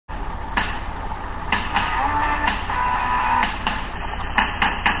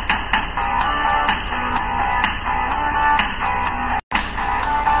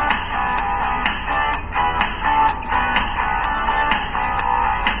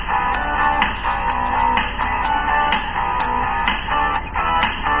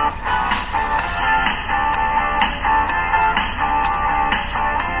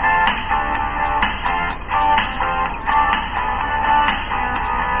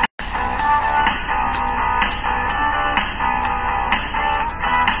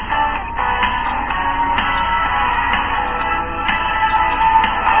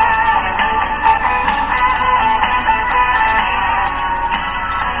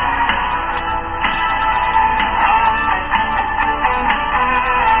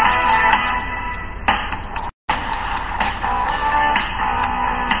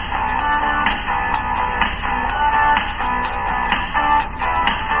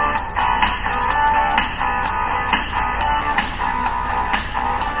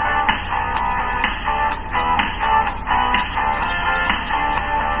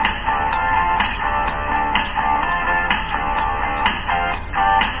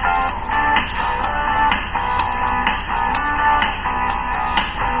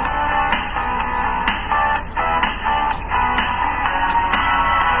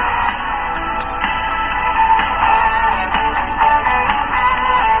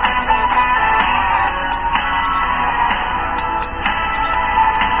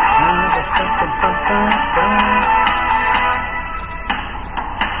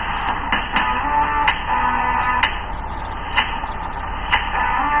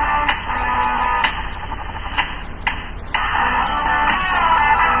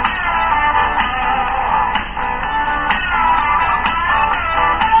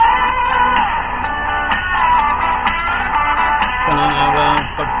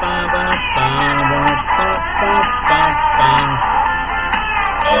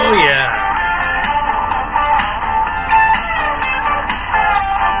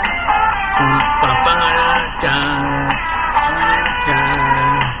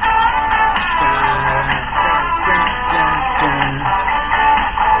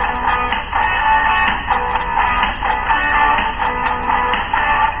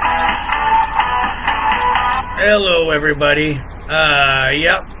everybody.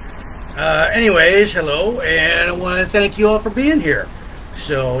 Yep. Anyways, hello, and I want to thank you all for being here.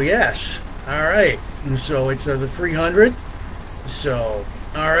 So, yes. All right. And so, it's the 300th. So,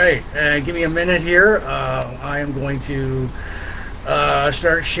 all right. Give me a minute here. I am going to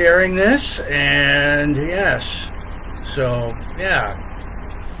start sharing this, and yes. So, yeah.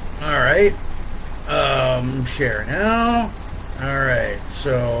 All right. Share now. All right.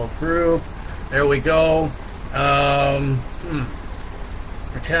 So, group. There we go.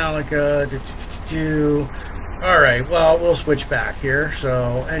 Metallica. All right. Well, we'll switch back here.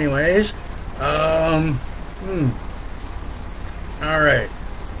 So, anyways. All right.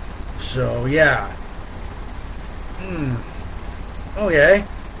 So, yeah. Okay.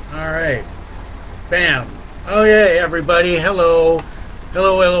 All right. Bam. Okay, everybody. Hello.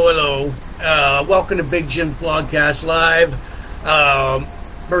 Hello, hello, hello. Welcome to Big Jim Blogcast Live.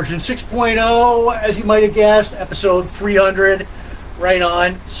 Version 6.0, as you might have guessed, episode 300, right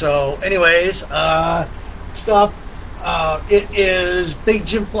on. So, anyways, stuff. It is Big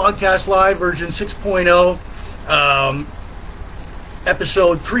Jim Blogcast Live, version 6.0,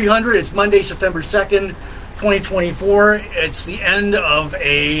 episode 300. It's Monday, September 2nd, 2024. It's the end of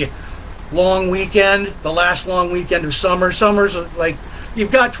a long weekend, the last long weekend of summer. Summer's like,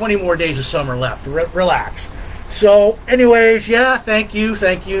 you've got 20 more days of summer left. Relax. So, anyways, yeah, thank you.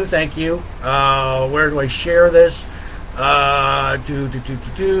 Where do I share this? There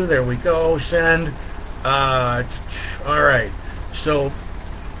we go. Send. All right. So,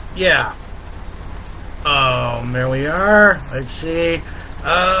 yeah. There we are. Let's see.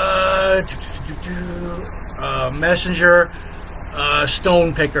 Messenger.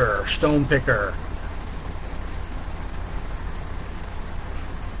 Stone picker.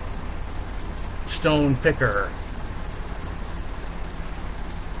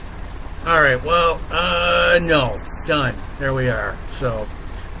 Alright, well, no. Done. There we are. So,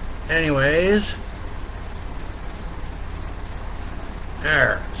 anyways.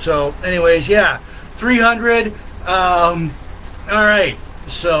 There. So, anyways, yeah. 300. Alright.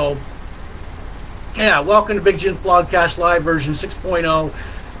 So, yeah, welcome to Big Jim's Blogcast Live, version 6.0,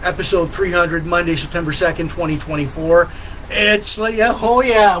 episode 300, Monday, September 2nd, 2024. It's like, oh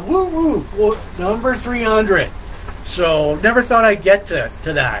yeah, woo, number 300. So, never thought I'd get to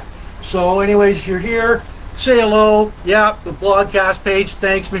that. So, anyways, if you're here, say hello. Yeah, the Blogcast page.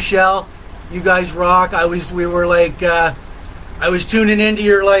 Thanks, Michelle. You guys rock. I was tuning into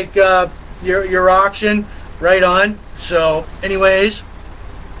your your auction. Right on. So, anyways,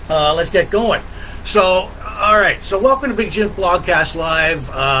 let's get going. So, all right. So, welcome to Big Jim's Blogcast Live,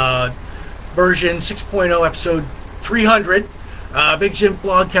 version 6.0, episode 300. Big Jim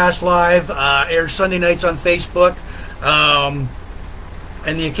Blogcast Live airs Sunday nights on Facebook,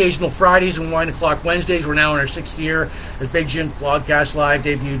 and the occasional Fridays and 1 o'clock Wednesdays. We're now in our 6th year as Big Jim Blogcast Live,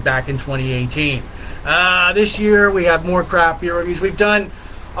 debuted back in 2018. This year we have more craft beer reviews. We've done,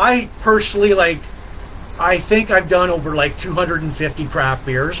 I personally, I think I've done over 250 craft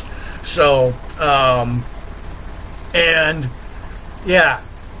beers. So, and yeah,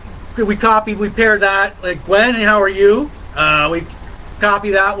 we paired that, Gwen, how are you? We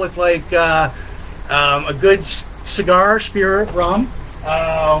copy that with a good cigar, spirit, rum,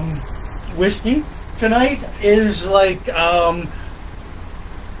 whiskey. Tonight is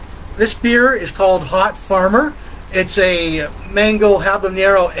this beer is called Hot Farmer. It's a mango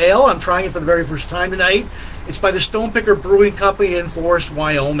habanero ale. I'm trying it for the very first time tonight. It's by the Stonepicker Brewing Company in Forest,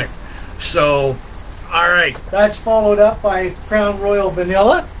 Wyoming. So, all right, that's followed up by Crown Royal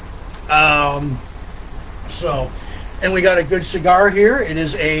Vanilla. And we got a good cigar here. It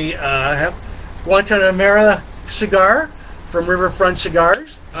is a Guantanamera cigar from Riverfront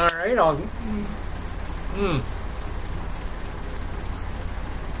Cigars. All right, all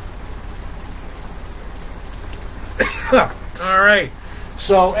right.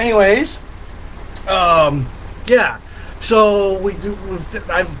 So, anyways, yeah. So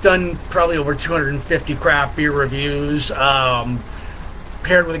I've done probably over 250 craft beer reviews,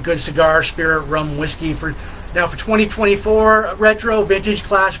 paired with a good cigar, spirit, rum, whiskey. For 2024, retro, vintage,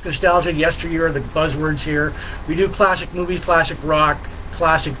 classic, nostalgia, yesteryear are the buzzwords here. We do classic movies, classic rock,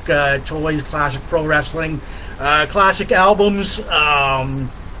 classic toys, classic pro wrestling, classic albums, along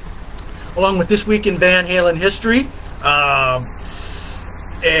with This Week in Van Halen History, along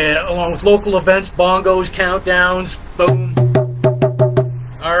with local events, bongos, countdowns, boom.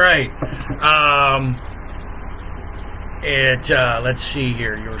 All right. Let's see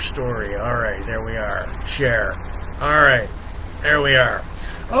here, your story. All right, there we are. Share. All right, there we are.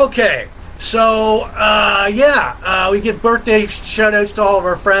 Okay, so, we give birthday shout-outs to all of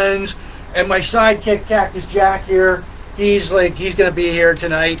our friends And my sidekick, Cactus Jack here, he's going to be here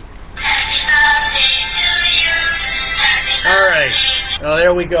tonight. All right. Oh,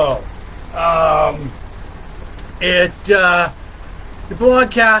 there we go. The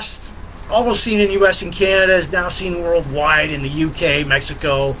Blogcast, almost seen in the U.S. and Canada, is now seen worldwide in the U.K.,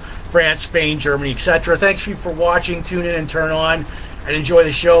 Mexico, France, Spain, Germany, etc. Thanks for watching. Tune in and turn on and enjoy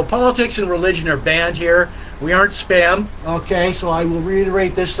the show. Politics and religion are banned here. We aren't spam. Okay, so I will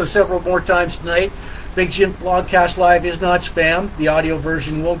reiterate this several more times tonight. Big Jim Blogcast Live is not spam. The audio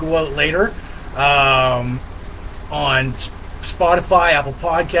version will go out later on Spotify, Apple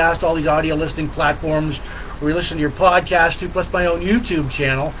Podcast, all these audio listening platforms where you listen to your podcast to, plus my own YouTube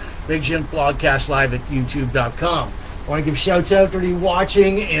channel, Big Jim Blogcast Live at youtube.com. I want to give shouts out to you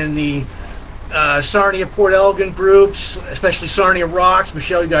watching in the Sarnia Port Elgin groups, especially Sarnia Rocks.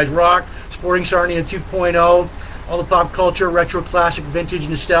 Michelle, you guys rock. Supporting Sarnia 2.0. All the pop culture, retro, classic, vintage,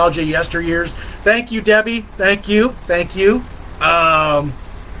 nostalgia, yesteryears. Thank you, Debbie. Thank you. Thank you. All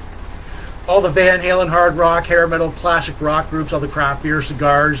the Van Halen, hard rock, hair metal, classic rock groups, all the craft beer,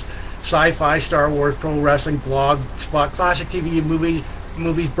 cigars, sci-fi, Star Wars, pro wrestling, blog, spot, classic TV, movies,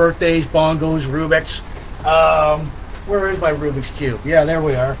 birthdays, bongos, Rubik's. Where is my Rubik's Cube? Yeah, there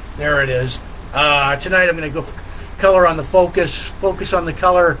we are. There it is. Tonight I'm going to go for color on the focus. Focus on the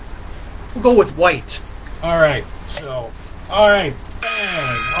color. We'll go with white. All right. So, all right.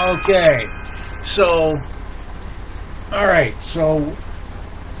 Bang. Okay. So, all right. So,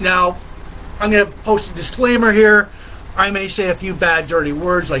 now I'm going to post a disclaimer here. I may say a few bad, dirty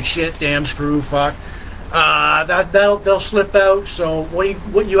words like shit, damn, screw, fuck. They'll slip out. So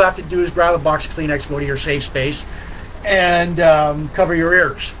what you have to do is grab a box of Kleenex, go to your safe space, and cover your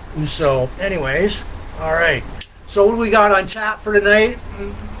ears. And so, anyways, all right. So what do we got on tap for tonight?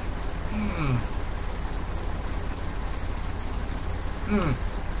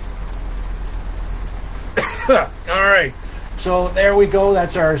 All right. So there we go.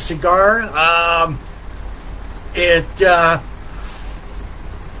 That's our cigar.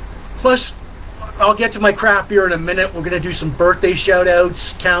 Plus, I'll get to my craft beer in a minute. We're going to do some birthday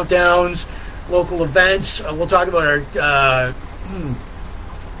shout-outs, countdowns, local events. We'll talk about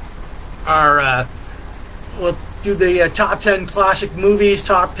we'll do the top 10 classic movies,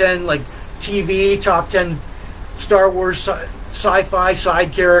 top 10 like TV, top 10 Star Wars sci-fi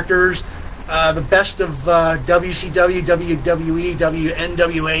side characters, the best of WCW, WWE,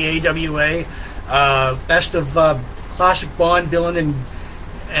 NWA, AWA, best of classic Bond villain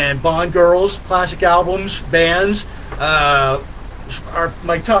and Bond girls, classic albums, bands, are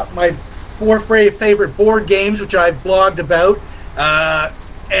my 4 favorite board games, which I've blogged about,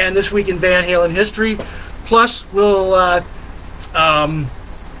 and this week in Van Halen history. Plus, we'll I've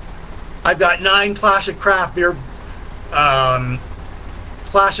got 9 classic craft beers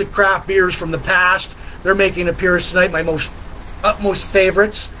from the past. They're making an appearance tonight. My utmost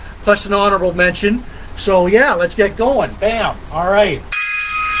favorites, plus an honorable mention. So yeah, let's get going. Bam. All right.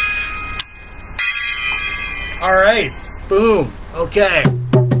 All right. Boom. Okay.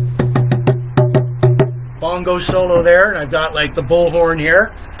 Bongo solo there, and I've got like the bullhorn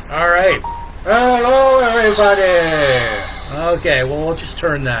here. All right. Hello, everybody. Okay. Well, we'll just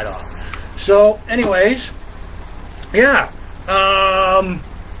turn that off. So, anyways, yeah. All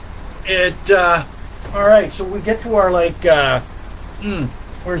right. So we get to our like.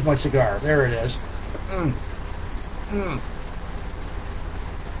 Where's my cigar? There it is.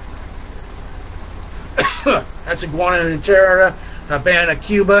 That's Iguana Habana,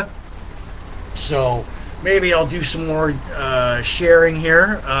 Cuba. So maybe I'll do some more sharing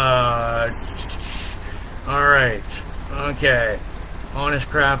here. All right. Okay. Honest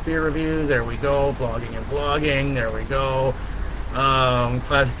craft beer review. There we go. Blogging and blogging. There we go.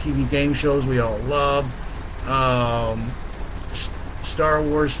 Classic TV game shows we all love. Star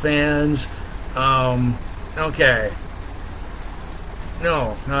Wars fans. Okay.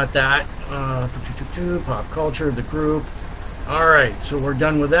 No, not that. Pop culture, the group. Alright, so we're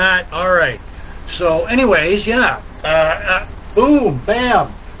done with that. Alright. So, anyways, yeah. Boom,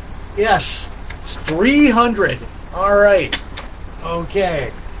 bam. Yes. It's 300. Alright.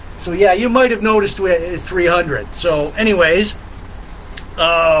 Okay. So, yeah, you might have noticed we had 300. So, anyways.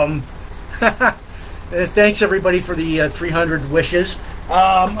 Thanks, everybody, for the 300 wishes.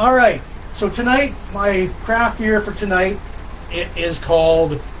 Alright. So, tonight, my craft beer for tonight, it is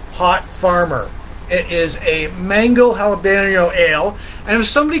called Hot Farmer. It is a mango jalapeno ale. And if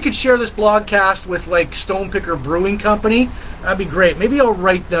somebody could share this blogcast with like Stonepicker Brewing Company, that'd be great. Maybe I'll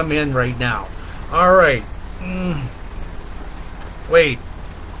write them in right now. All right. Wait.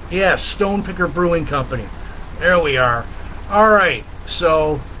 Yes, Stonepicker Brewing Company. There we are. All right.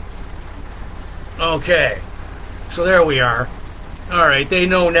 So Okay. So there we are. All right, they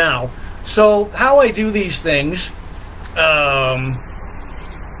know now. So how I do these things, now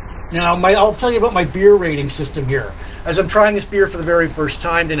I'll tell you about my beer rating system here, as I'm trying this beer for the very first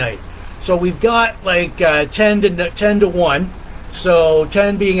time tonight. So we've got like 10 to 1. So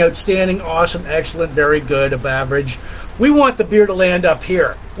 10 being outstanding, awesome, excellent, very good, above average. We want the beer to land up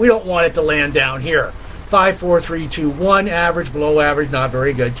here. We don't want it to land down here. 5, 4, 3, 2, 1, average, below average, not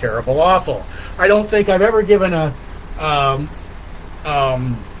very good, terrible, awful. I don't think I've ever given a bad.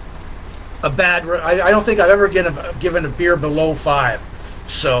 I don't think I've ever given a beer below 5.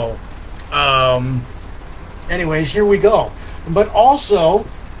 So, anyways, here we go. But also,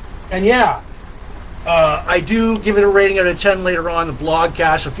 and yeah, I do give it a rating out of 10 later on in the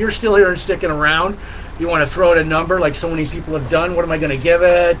blogcast. So if you're still here and sticking around, you want to throw out a number like so many people have done. What am I going to give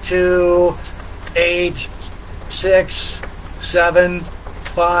it? 2, 8, 6, 7,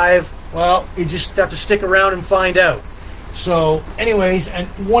 5. Well, you just have to stick around and find out. So, anyways, and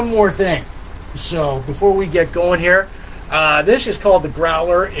one more thing. So, before we get going here, this is called the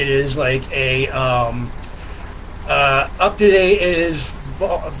Growler. It is like a up-to-date. It is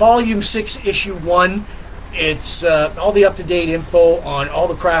Volume 6, Issue 1. It's all the up-to-date info on all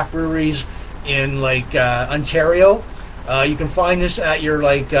the craft breweries in like Ontario. You can find this at your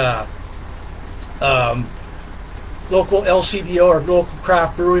like local LCBO or local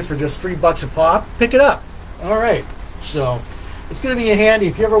craft brewery for just $3 a pop. Pick it up. All right. So it's going to be handy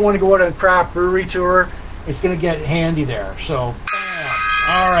if you ever want to go on a craft brewery tour. It's going to get handy there. So,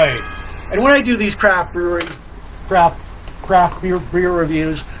 all right. And when I do these craft beer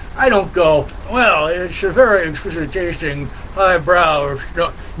reviews, I don't go, well, it's a very interesting tasting, highbrow.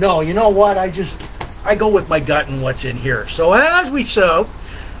 No, you know what? I go with my gut and what's in here. So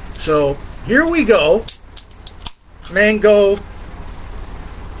so here we go. Mango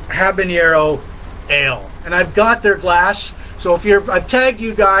Habanero Ale. And I've got their glass. So I've tagged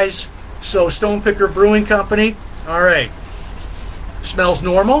you guys. So Stonepicker Brewing Company. All right. Smells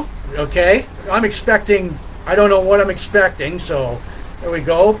normal. Okay. I'm expecting, I don't know what I'm expecting. So there we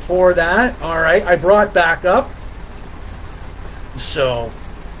go. Pour that. All right. I brought back up. So,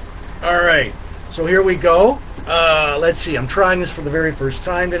 all right. So here we go. Let's see. I'm trying this for the very first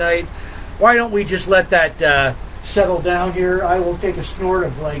time tonight. Why don't we just let that settle down here? I will take a snort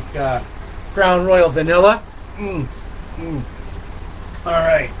of like Crown Royal Vanilla. All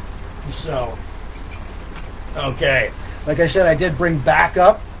right. So, okay. Like I said, I did bring back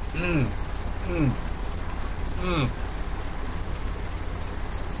up. There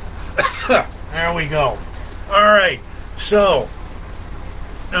we go. All right. So,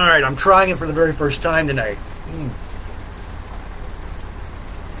 all right. I'm trying it for the very first time tonight.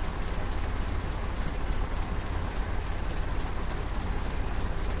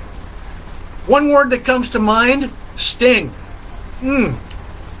 One word that comes to mind, sting.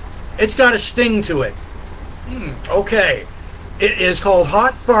 It's got a sting to it. Okay. It is called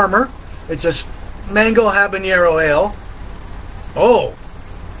Hot Farmer. It's a mango habanero ale. Oh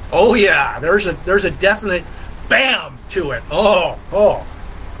yeah. There's a definite bam to it.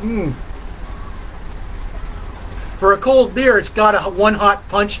 For a cold beer, it's got one hot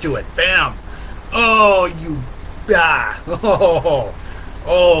punch to it. Bam. Oh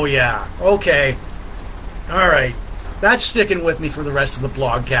yeah. Okay. All right. That's sticking with me for the rest of the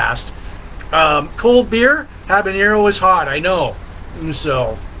blogcast. Cold beer, habanero is hot. I know.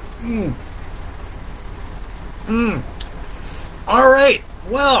 So, All right.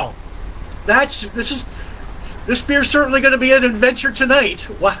 Well, this beer's certainly going to be an adventure tonight.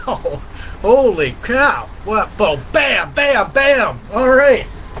 Wow. Holy cow. What? Oh, bam, bam, bam. All right.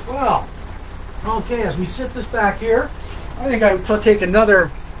 Well, okay. As we sit this back here, I think I will take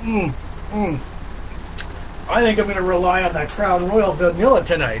another. I think I'm going to rely on that Crown Royal Vanilla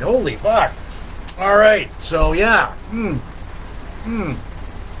tonight. Holy fuck. All right. So, yeah.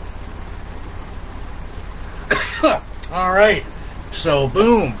 All right. So,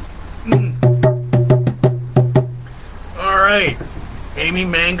 boom. All right. Amy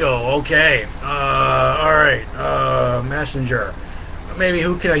Mango. Okay. All right. Messenger. Maybe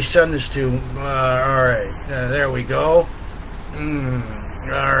who can I send this to? All right. There we go. All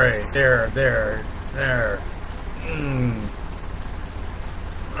right. There.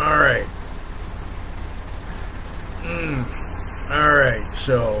 All right. All right.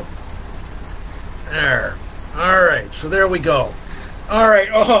 So there. All right. So there we go. All right.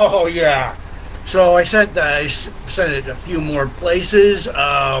 Oh yeah. So I sent it a few more places.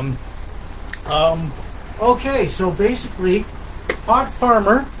 Okay. So basically, Hot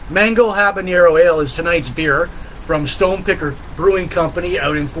Farmer Mango Habanero Ale is tonight's beer from Stonepicker Brewing Company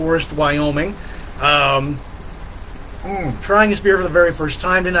out in Forest, Wyoming. Trying this beer for the very first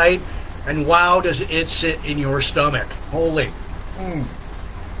time tonight, and wow, does it sit in your stomach. Holy.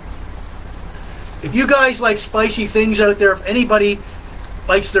 If you guys like spicy things out there, if anybody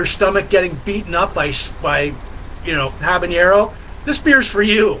likes their stomach getting beaten up by habanero, this beer's for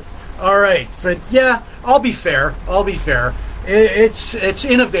you. All right, but yeah, I'll be fair. It's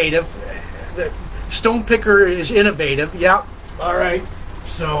innovative. The Stone Picker is innovative. Yeah. All right.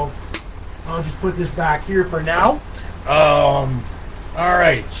 So I'll just put this back here for now. All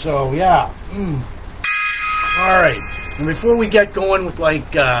right. So yeah. All right. And before we get going with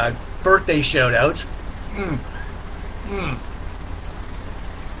like birthday shout-outs,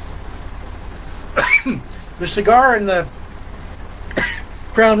 the cigar and the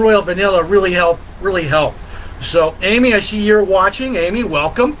Crown Royal Vanilla really help. So, Amy, I see you're watching. Amy,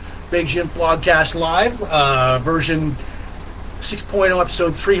 welcome. Big Jim Blogcast Live, version 6.0,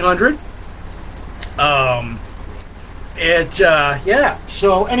 episode 300. Yeah.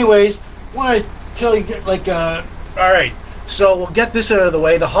 So, anyways, want to tell you, like, all right. So, we'll get this out of the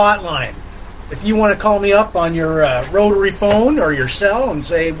way. The hotline. If you want to call me up on your rotary phone or your cell and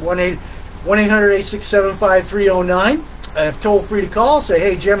say 1-800-867-5309, toll free to call. Say,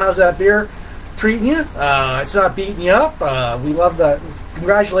 hey, Jim, how's that beer treating you? It's not beating you up. We love the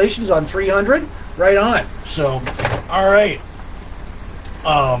congratulations on 300. Right on. So, all right.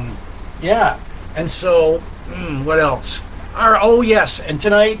 Yeah. And so, what else? Oh, yes. And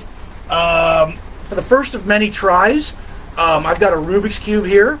tonight, for the first of many tries, I've got a Rubik's Cube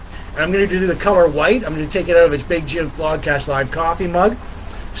here, and I'm going to do the color white. I'm going to take it out of its Big Jim Blogcast Live coffee mug.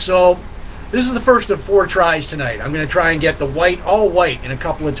 So, this is the first of 4 tries tonight. I'm going to try and get the white, all white, in a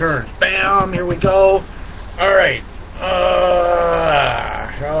couple of turns. Bam! Here we go. All right.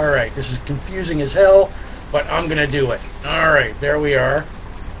 All right. This is confusing as hell, but I'm going to do it. All right. There we are.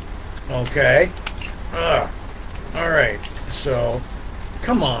 Okay. All right. So,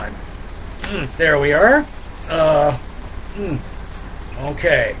 come on. There we are.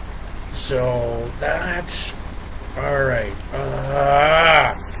 Okay. So, that's... All right.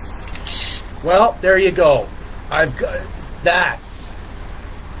 Well, there you go. I've got that.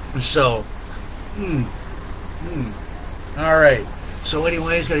 So, all right. So,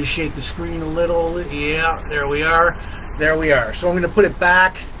 anyways, got to shake the screen a little. Yeah, there we are. There we are. So, I'm going to put it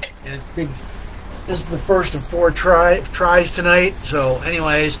back. And it's big. This is the first of 4 tries tonight. So,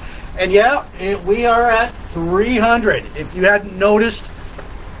 anyways, and yeah, we are at 300. If you hadn't noticed,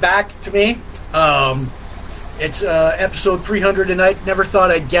 back to me. It's episode 300 tonight. Never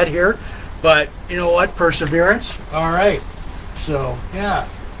thought I'd get here. But, you know what? Perseverance. All right. So, yeah.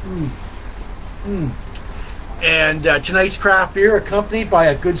 And tonight's craft beer accompanied by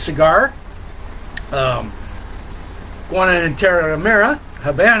a good cigar. Guantanamera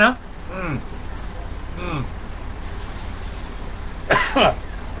Habana.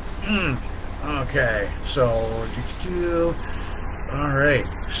 Okay. So, all right.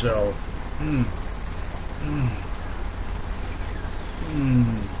 So,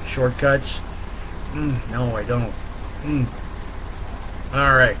 shortcuts. No, I don't.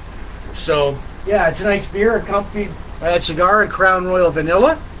 All right. So, yeah, tonight's beer accompanied by that cigar and Crown Royal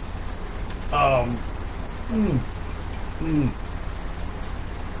Vanilla.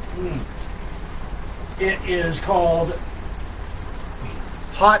 It is called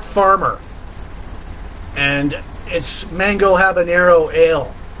Hot Farmer, and it's mango habanero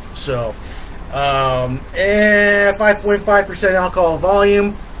ale. So, 5.5% alcohol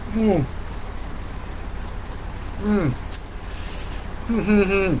volume.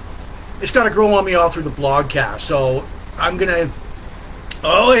 It's got to grow on me all through the blogcast, so I'm gonna.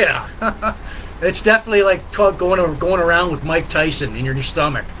 Oh yeah, it's definitely like going around with Mike Tyson in your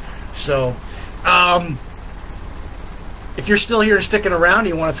stomach. So, if you're still here and sticking around, and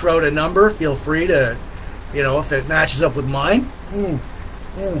you want to throw out a number, feel free to, if it matches up with mine.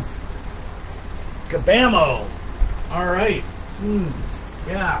 Kabamo! All right.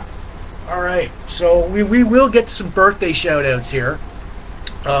 Yeah. All right. So we will get some birthday shout-outs here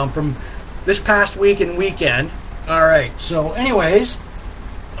from this past week and weekend. All right. So anyways,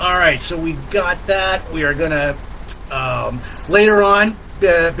 all right. So we got that. We are going to, later on,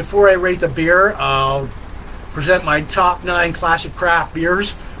 before I rate the beer, I'll present my top 9 classic craft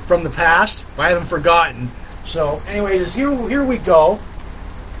beers from the past. I haven't forgotten. So anyways, here we go.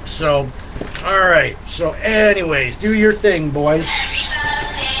 So, all right. So, anyways, do your thing, boys.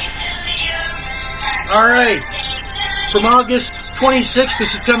 All right. From August 26th to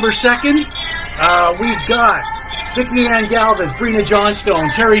September 2nd, we've got Vicky Ann Galvez, Brina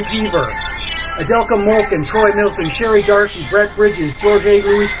Johnstone, Terry Peaver, Adelka Molken, Troy Milton, Sherry Darcy, Brett Bridges, George A.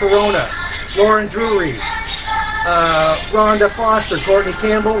 Luis Corona, Lauren Drury, Rhonda Foster, Courtney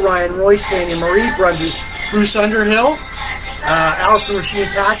Campbell, Ryan Royce, Tanya Marie, Bruce Underhill, Allison Rasheen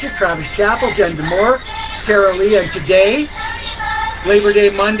Patrick, Travis Chappell, Jen DeMore, Tara Lee, and today, Labor Day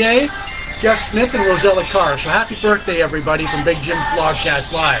Monday, Jeff Smith and Rosella Carr. So happy birthday, everybody, from Big Jim's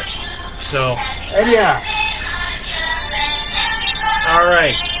Blogcast Live. So, and yeah. All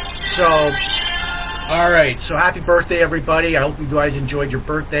right. So happy birthday, everybody. I hope you guys enjoyed your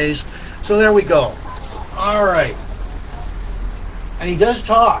birthdays. So there we go. All right. And he does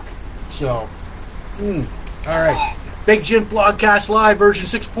talk. So, all right. Big Jim Blogcast Live, version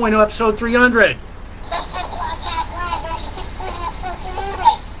 6.0, episode 300.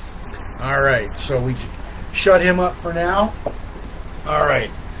 All right. So we shut him up for now. All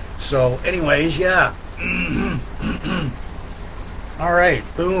right. So, anyways, yeah. All right.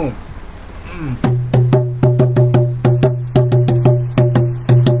 Boom.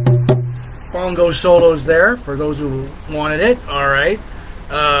 Bongo solos there for those who wanted it. All right.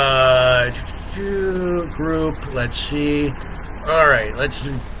 Group. Let's see. All right. Let's.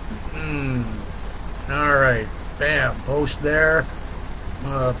 All right. Bam. Post there.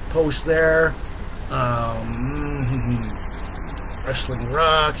 Post there. Wrestling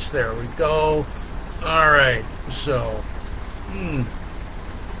Rocks. There we go. All right. So.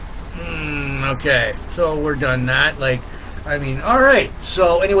 Okay. So we're done that. Like. All right.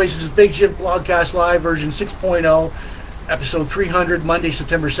 So, anyways, this is Big Jim Blogcast Live, version 6.0, episode 300, Monday,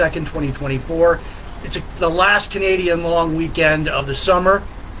 September 2nd, 2024. It's the last Canadian long weekend of the summer.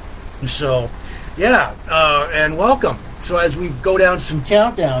 So, yeah, and welcome. So, as we go down some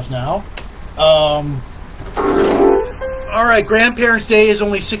countdowns now, all right, Grandparents' Day is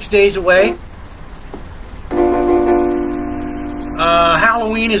only 6 days away.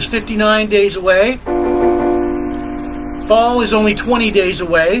 Halloween is 59 days away. Fall is only 20 days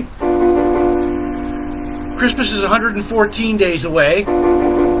away. Christmas is 114 days away.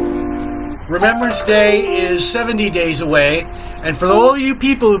 Remembrance Day is 70 days away. And for all you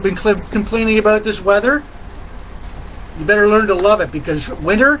people who've been complaining about this weather, you better learn to love it, because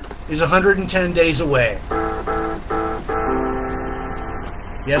winter is 110 days away.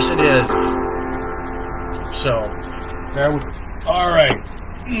 Yes, it is. So, all right.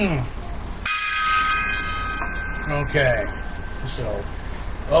 Okay, so,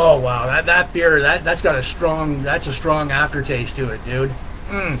 oh wow, that beer, that's got a strong aftertaste to it, dude.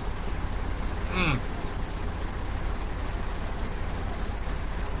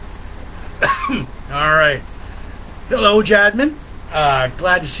 All right, hello, Jadman.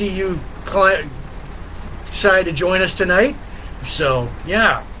 Glad to see you decided to join us tonight. So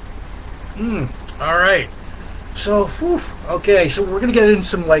yeah, all right. So, okay, so we're gonna get in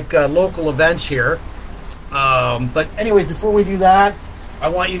some local events here. But anyways, before we do that, I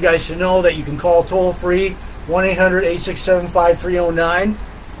want you guys to know that you can call toll-free 1-800-867-5309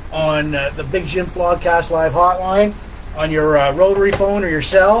 on the Big Jim Blogcast Live hotline on your rotary phone or your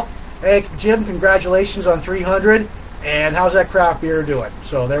cell. Hey, Jim, congratulations on 300, and how's that craft beer doing?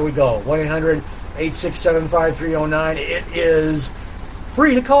 So there we go, 1-800-867-5309. It is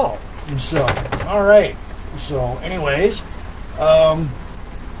free to call. And so, all right. So, anyways,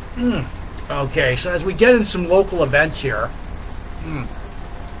 okay, so as we get in some local events here,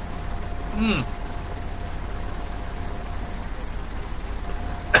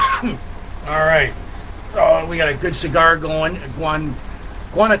 all right, we got a good cigar going,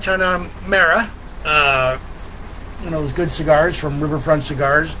 Guantanamera, one of those good cigars from Riverfront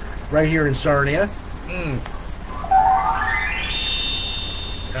Cigars, right here in Sarnia.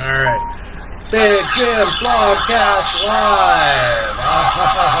 All right. Big Jim Blogcast Live.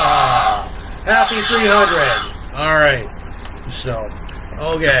 Happy 300. All right. So,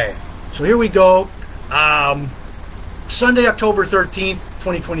 okay. So here we go. Sunday, October 13th,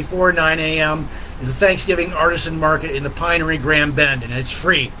 2024, 9 a.m. is the Thanksgiving Artisan Market in the Pinery, Grand Bend, and it's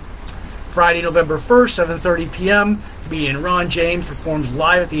free. Friday, November 1st, 7:30 p.m. Comedian Ron James performs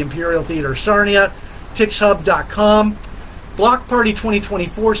live at the Imperial Theater Sarnia. Tixhub.com. Block Party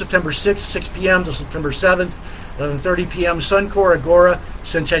 2024, September 6th, 6 p.m. to September 7th, 11:30 p.m. Suncor Agora,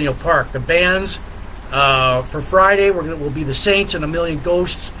 Centennial Park. The bands for Friday will be the Saints and A Million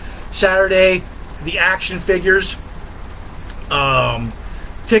Ghosts. Saturday, the Action Figures.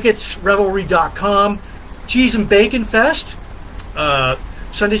 Tickets, Revelry.com. Cheese and Bacon Fest,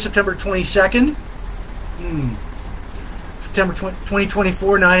 Sunday, September 22nd. September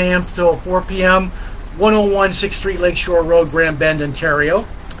 2024, 9 a.m. till 4 p.m. 101 6th Street, Lakeshore Road, Grand Bend, Ontario.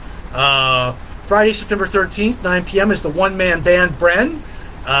 Friday, September 13th, 9 p.m. is the one-man band Bren.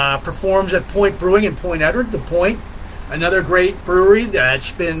 Performs at Point Brewing in Point Edward, The Point. another great brewery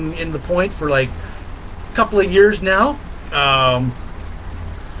that's been in the Point for like a couple of years now.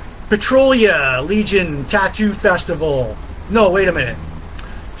 Petrolia Legion Tattoo Festival. No, wait a minute.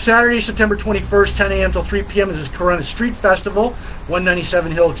 Saturday, September 21st, 10 a.m. till 3 p.m. is Corunna Street Festival,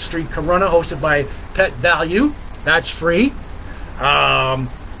 197 Hill Street, Corunna, hosted by Pet Value. That's free.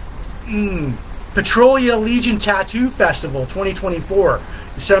 Petrolia Legion Tattoo Festival 2024,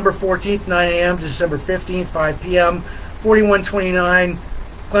 December 14th, 9 a.m. to December 15th, 5 p.m. 4129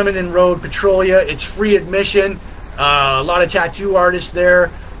 Clementon Road, Petrolia. It's free admission. A lot of tattoo artists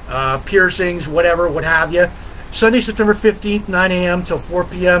there, piercings, whatever, what have you. Sunday, September 15th, 9 a.m. till 4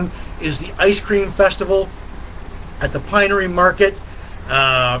 p.m. is the Ice Cream Festival at the Pinery Market.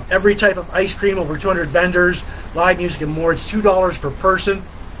 Every type of ice cream, over 200 vendors, live music and more. It's $2 per person.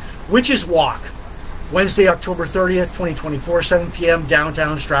 Witches Walk, Wednesday, October 30th, 2024, 7 p.m.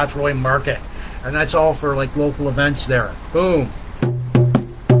 downtown Strathroy Market. And that's all for like local events there. Boom.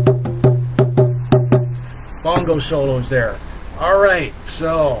 Bongo solos there. All right,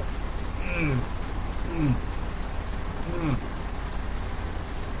 so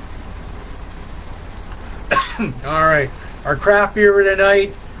all right, our craft beer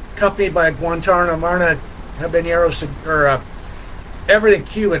tonight, accompanied by a Guantanamera Habanero or everything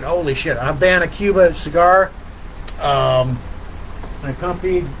Cuban. Holy shit, a Habana Cuba cigar.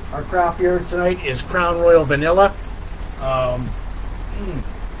 Accompanied our craft beer tonight is Crown Royal Vanilla. All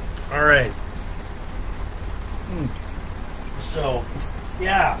right. So,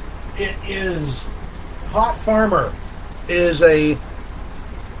 yeah, it is Hot Farmer. It is a,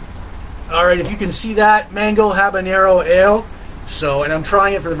 all right, if you can see that, Mango Habanero Ale. So, and I'm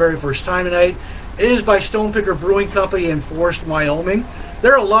trying it for the very first time tonight. It is by Stonepicker Brewing Company in Forest, Wyoming.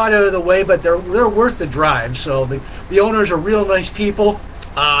 They're a lot out of the way, but they're worth the drive. So the owners are real nice people.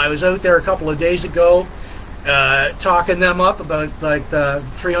 I was out there a couple of days ago talking them up about like the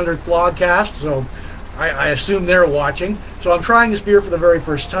 300th Blogcast. So I assume they're watching. So I'm trying this beer for the very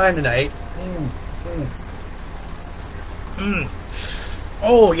first time tonight.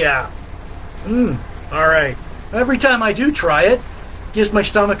 Oh yeah. All right. Every time I do try it, gives my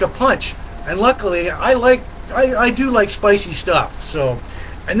stomach a punch. And luckily, I do like spicy stuff. So,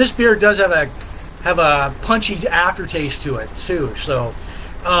 and this beer does have a punchy aftertaste to it too. So,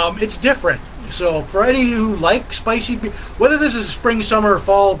 it's different. So, for any of you who like spicy beer, whether this is a spring, summer, or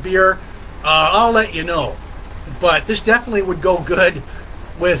fall beer, I'll let you know. But this definitely would go good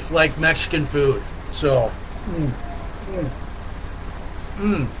with like Mexican food. So,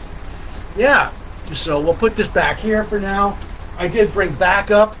 yeah. So we'll put this back here for now. I did bring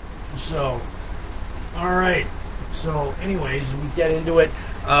backup. So, all right. So, anyways, we get into it.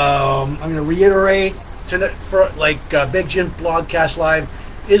 I'm going to reiterate tonight for like Big Jim Blogcast Live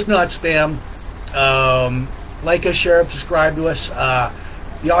is not spam. Like us, share, subscribe to us.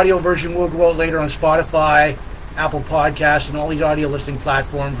 The audio version will go out later on Spotify, Apple Podcasts, and all these audio listening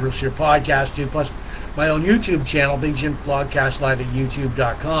platforms. We'll see your podcast too, plus my own YouTube channel, Big Jim Blogcast Live at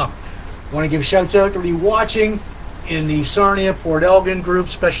YouTube.com. Want to give shouts out to everybody watching in the Sarnia Port Elgin group,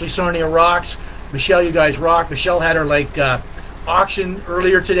 especially Sarnia Rocks. Michelle, you guys rock. Michelle had her like auction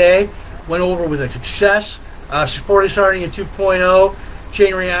earlier today, went over with a success. Supported Sarnia 2.0,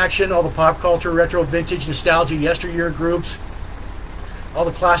 Chain Reaction, all the pop culture, retro, vintage, nostalgia, yesteryear groups, all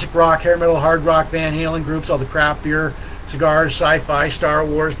the classic rock, hair metal, hard rock, Van Halen groups, all the craft beer, cigars, sci-fi, Star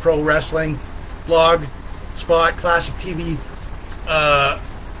Wars, pro wrestling, blog, spot, classic TV,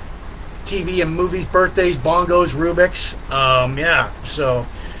 TV and movies, birthdays, bongos, Rubik's. Yeah, so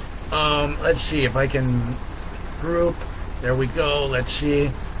let's see if I can group. There we go. Let's see.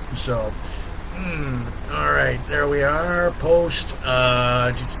 So, all right, there we are. Post.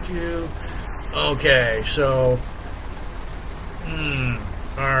 Okay, so,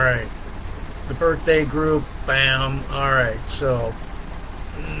 all right. The birthday group. Bam. All right, so,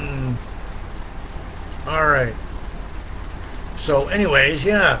 all right. So, anyways,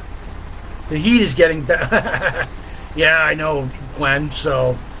 yeah. The heat is getting better. Yeah, I know, Gwen.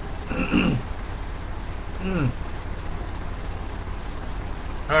 So,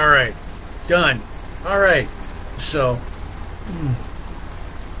 all right, done. All right, so,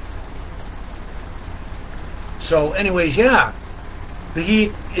 anyways, yeah, the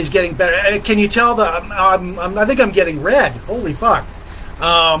heat is getting better. Can you tell that I think I'm getting red? Holy fuck!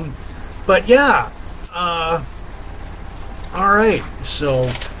 But yeah, all right.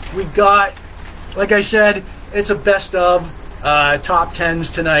 So we've got, like I said, it's a best of top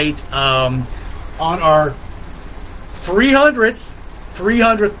 10s tonight on our 300th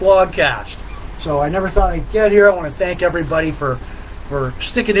Blogcast. So I never thought I'd get here. I want to thank everybody for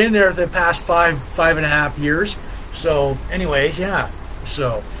sticking in there the past five and a half years. So, anyways, yeah.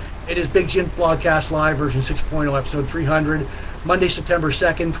 So, it is Big Jim Blogcast Live version 6.0, episode 300, Monday, September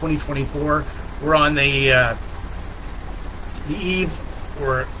 2nd, 2024. We're on the eve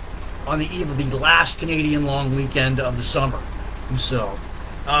of the last Canadian long weekend of the summer. And so,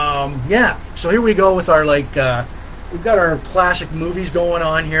 yeah. So here we go with our, we've got our classic movies going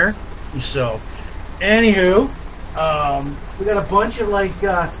on here. And so, anywho, we got a bunch of,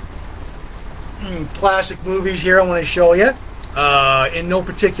 classic movies here I want to show you, in no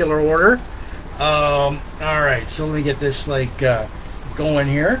particular order. Alright, so let me get this, going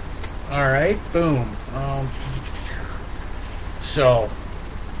here. Alright, boom.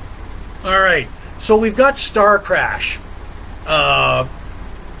 Alright, so we've got Star Crash. I'm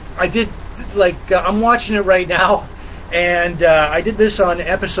watching it right now, and I did this on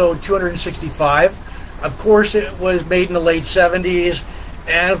episode 265. Of course, it was made in the late 70s,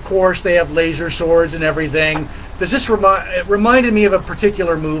 and of course, they have laser swords and everything. It reminded me of a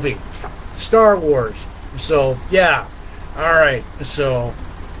particular movie, Star Wars. So, yeah. Alright, so,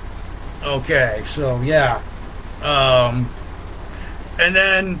 okay, so, yeah. And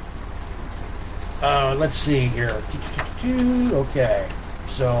then, let's see here. Okay,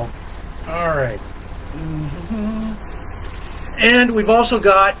 so, alright. And we've also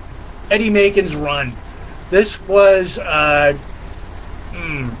got Eddie Macon's Run. This was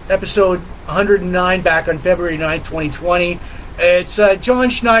episode 109 back on February 9th, 2020. It's John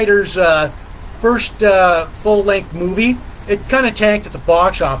Schneider's first full-length movie. It kind of tanked at the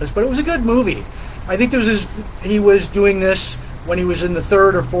box office, but it was a good movie. I think he was doing this when he was in the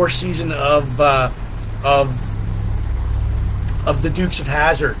third or fourth season of the Dukes of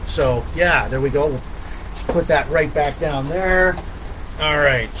Hazzard. So yeah, there we go. We'll just put that right back down there. All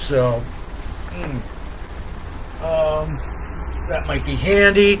right, so that might be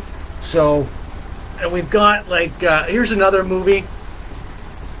handy. So, and we've got here's another movie,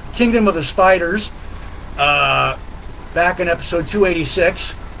 Kingdom of the Spiders. Back in episode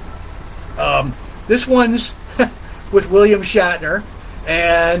 286. This one's with William Shatner,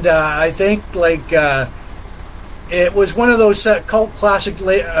 and I think it was one of those cult classic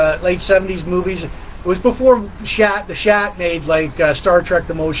late 70s movies. It was before Shat made Star Trek: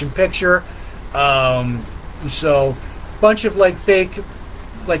 The Motion Picture. So, bunch of fake,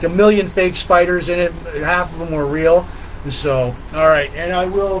 a million fake spiders in it. Half of them were real. So, all right,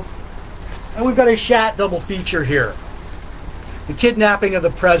 and we've got a Shat double feature here. The Kidnapping of the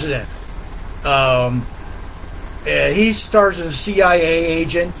President. He stars as a CIA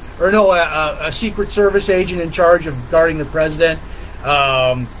agent, or no, a Secret Service agent in charge of guarding the president.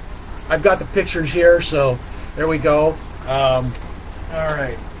 I've got the pictures here, so there we go. All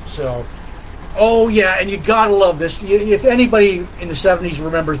right, so, oh yeah, and you gotta love this. If anybody in the 70s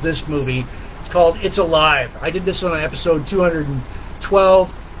remembers this movie, it's called It's Alive. I did this on episode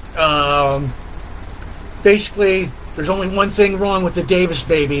 212. Basically, there's only one thing wrong with the Davis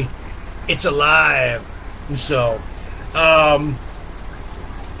baby. It's alive. And so,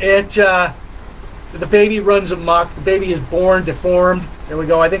 the baby runs amok. The baby is born deformed. There we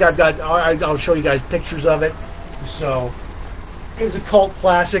go. I think I'll show you guys pictures of it. So, it's a cult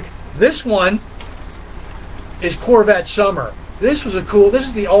classic. This one is Corvette Summer. This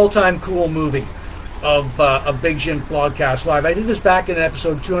is the all-time cool movie of Big Jim Blogcast Live. I did this back in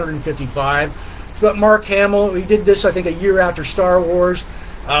episode 255. It's got Mark Hamill. We did this, I think, a year after Star Wars.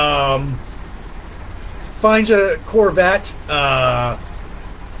 Finds a Corvette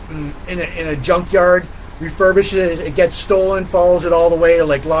in a junkyard, refurbishes it, it gets stolen, follows it all the way to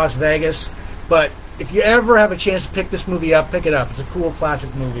Las Vegas. But if you ever have a chance to pick this movie up, pick it up. It's a cool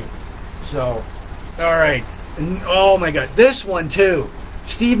classic movie. So, all right. And, oh my God, this one too.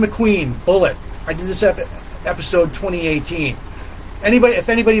 Steve McQueen, Bullet. I did this episode 2018. If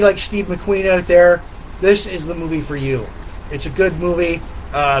anybody likes Steve McQueen out there, this is the movie for you. It's a good movie.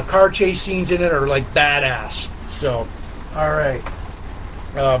 Car chase scenes in it are badass. So, all right.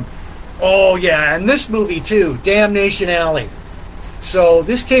 Oh yeah, and this movie too, Damnation Alley. So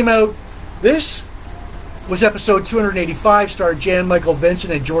this came out. This was episode 285. Starred Jan Michael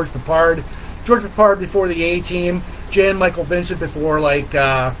Vincent and George Peppard. George Peppard before the A Team. Jan Michael Vincent before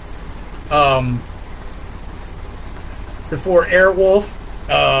before Airwolf.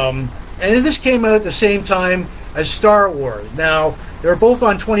 And this came out at the same time as Star Wars. Now, they were both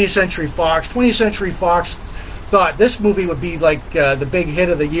on 20th Century Fox. 20th Century Fox thought this movie would be the big hit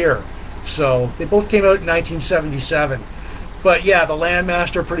of the year. So, they both came out in 1977. But yeah, The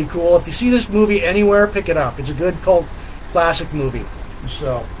Landmaster, pretty cool. If you see this movie anywhere, pick it up. It's a good cult classic movie.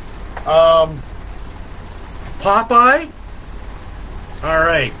 So, Popeye. All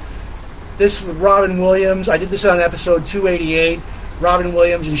right. this with Robin Williams. I did this on episode 288. Robin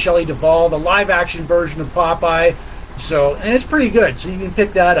Williams and Shelley Duvall, the live-action version of Popeye. So, and it's pretty good, so you can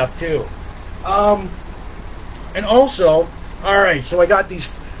pick that up too. And also, all right, so I got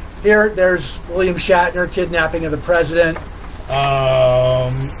these here. There's William Shatner, Kidnapping of the President. All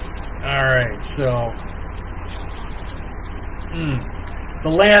right, so the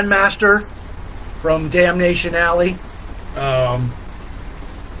Landmaster from Damnation Alley.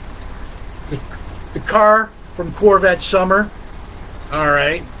 The car from Corvette Summer. All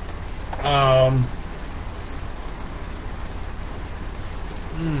right.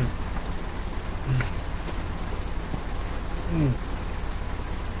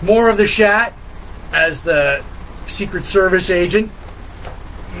 More of the Shat as the Secret Service agent.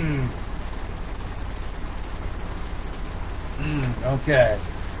 Okay.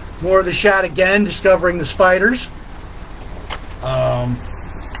 More of the Shat again, discovering the spiders.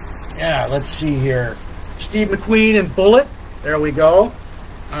 Yeah, let's see here. Steve McQueen and Bullet. There we go.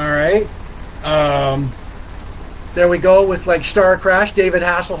 All right. There we go with like Star Crash, David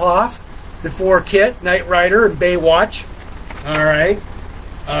Hasselhoff. Before Kit, Knight Rider, and Baywatch. All right.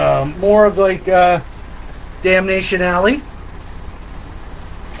 More of like Damnation Alley.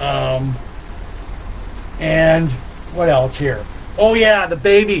 And what else here? Oh yeah, the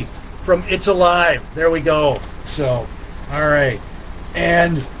baby from It's Alive. There we go. So, all right.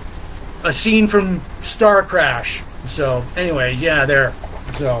 And a scene from Star Crash. So, anyways, yeah, there.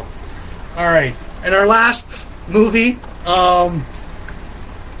 So, all right. And our last movie,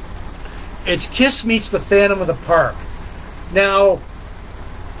 it's Kiss meets the Phantom of the Park. Now,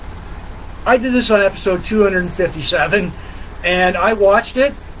 I did this on episode 257, and I watched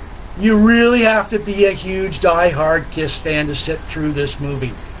it. You really have to be a huge die-hard Kiss fan to sit through this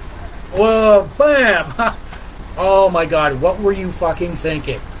movie. Well, bam! Oh my God, what were you fucking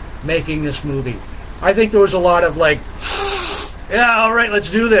thinking making this movie? I think there was a lot of like, yeah, all right, let's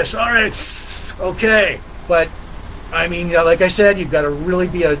do this. All right, okay. But, I mean, like I said, you've got to really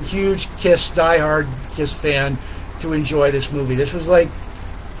be a huge Kiss, die-hard Kiss fan to enjoy this movie. This was like,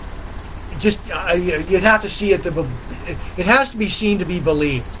 just, you'd have to see it to, it has to be seen to be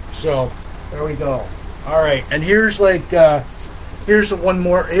believed. So, there we go. All right, and here's like, here's one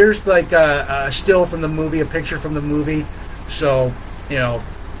more, here's like a still from the movie, a picture from the movie. So, you know,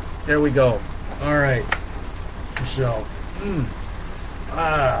 there we go. All right. So,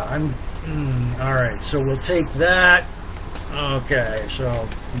 all right, so we'll take that. Okay, so,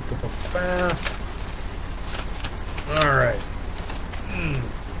 all right.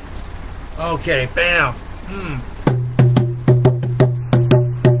 Okay, bam.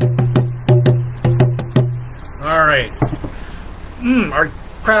 All right. Our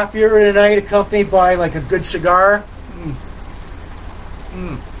craft beer tonight accompanied by like a good cigar.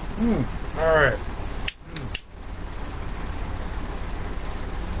 All right.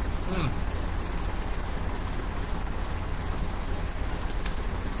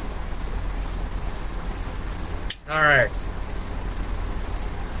 All right.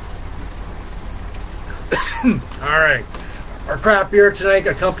 All right. Our craft beer tonight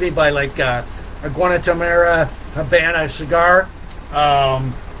accompanied by like a Guantanamera Habana cigar.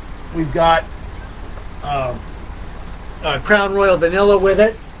 We've got Crown Royal Vanilla with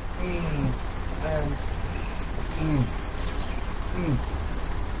it.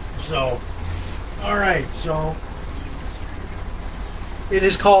 So, all right. So, it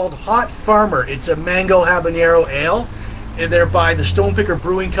is called Hot Farmer. It's a mango habanero ale, and they're by the Stonepicker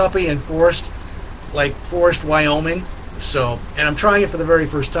Brewing Company in Forest, Wyoming. So, and I'm trying it for the very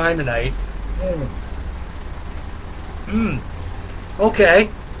first time tonight. Okay.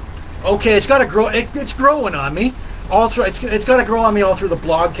 It's got to grow. It's growing on me all through. It's got to grow on me all through the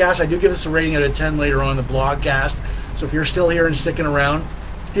blogcast. I do give this a rating out of 10 later on in the blogcast. So if you're still here and sticking around,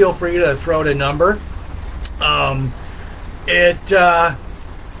 feel free to throw out a number.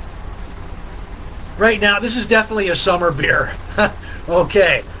 Right now, this is definitely a summer beer.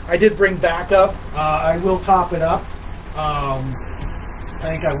 Okay, I did bring backup. I will top it up. I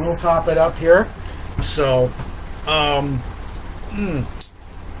think I will top it up here. So, all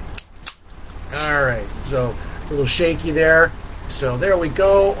right. So a little shaky there. So there we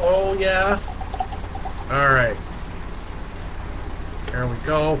go. Oh yeah. All right. There we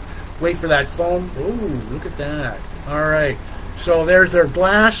go. Wait for that foam. Ooh, look at that. All right. So there's their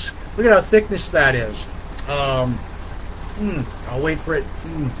glass. Look at how thickness that is. I'll wait for it.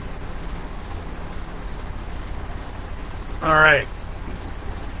 All right.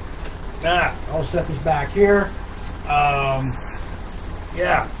 I'll set this back here.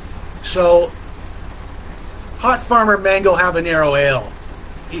 Yeah. So, Hot Farmer Mango Habanero Ale.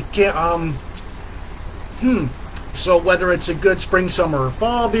 you can't. So whether it's a good spring, summer, or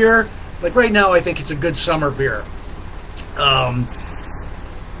fall beer, like right now, I think it's a good summer beer.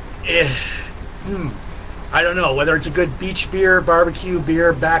 I don't know whether it's a good beach beer, barbecue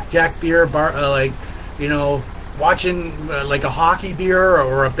beer, back deck beer, like, you know, watching like a hockey beer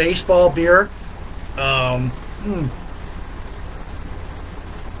or a baseball beer.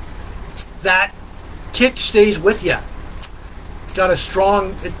 That kick stays with you. It's got a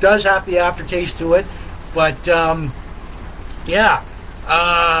strong, it does have the aftertaste to it, but yeah,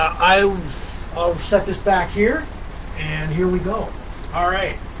 I'll set this back here, and here we go. All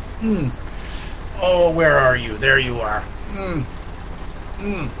right. Oh, where are you? There you are.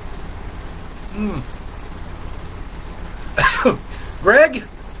 Greg,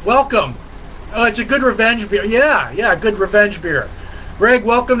 welcome. Oh, it's a good revenge beer. Yeah, good revenge beer. Greg,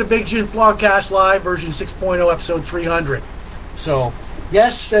 welcome to Big Jim Blogcast Live, version 6.0, episode 300. So,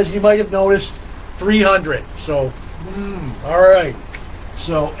 yes, as you might have noticed, 300. So, all right.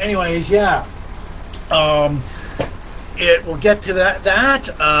 So, anyways, yeah. It will get to that.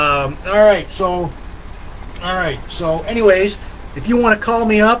 All right. So, anyways, if you want to call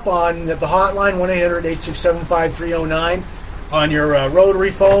me up on the hotline, 1-800-867-5309, on your rotary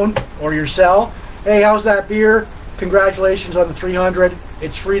phone or your cell. Hey, how's that beer? Congratulations on the 300.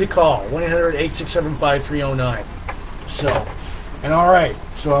 It's free to call, 1-800-867-5309. So, and all right.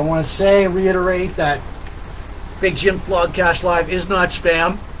 So I want to reiterate that Big Jim Blogcast Live is not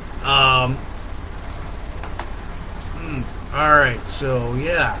spam. All right. So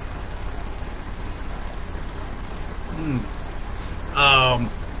yeah.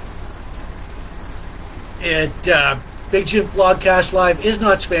 Big Jim Blogcast Live is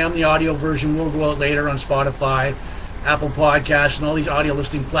not spam. The audio version will go out later on Spotify, Apple Podcasts, and all these audio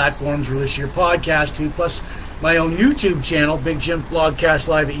listening platforms. Release your podcast to, plus my own YouTube channel, Big Jim Blogcast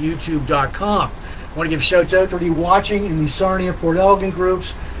Live at youtube.com. I want to give shouts out to everybody watching in the Sarnia Port Elgin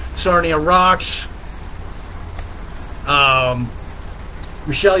groups, Sarnia Rocks,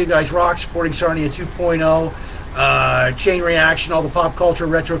 Michelle, you guys rock, supporting Sarnia 2.0. Chain Reaction, all the pop culture,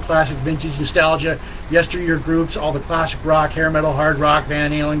 retro, classic, vintage, nostalgia, yesteryear groups, all the classic rock, hair metal, hard rock,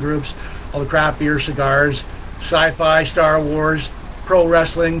 Van Halen groups, all the craft beer, cigars, sci-fi, Star Wars, pro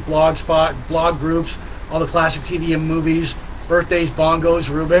wrestling, blogspot, blog groups, all the classic TV and movies, birthdays, bongos,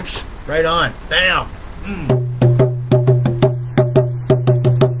 Rubik's. Right on. Bam.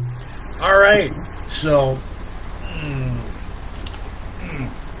 All right. So,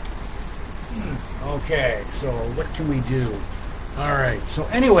 okay, so what can we do? All right, so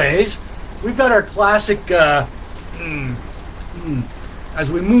anyways, we've got our classic, as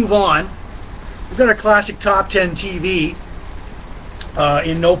we move on, we've got our classic top 10 TV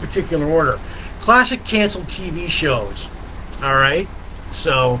in no particular order. Classic canceled TV shows, all right?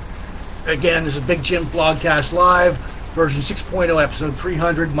 So, again, this is Big Jim Blogcast Live, version 6.0, episode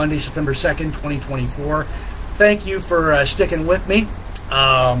 300, Monday, September 2nd, 2024. Thank you for sticking with me.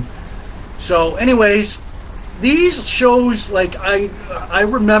 So, anyways, these shows, like, I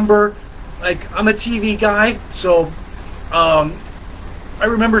remember, like, I'm a TV guy, so I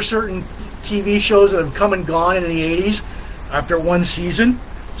remember certain TV shows that have come and gone in the 80s after one season.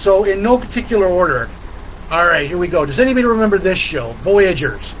 So, in no particular order. All right, here we go. Does anybody remember this show,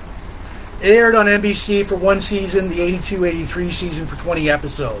 Voyagers? It aired on NBC for one season, the 82-83 season for 20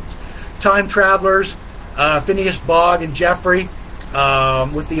 episodes. Time travelers, Phineas, Bogg, and Jeffrey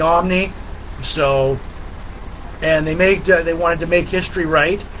with the Omni. So, and they wanted to make history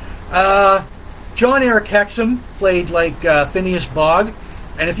right. John Eric Hexum played like Phineas Bogg,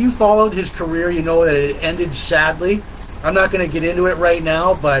 and if you followed his career, you know that it ended sadly. I'm not going to get into it right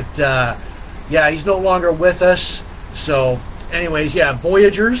now, but yeah, he's no longer with us. So, anyways, yeah,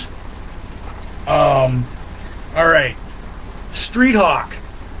 Voyagers. All right, Street Hawk.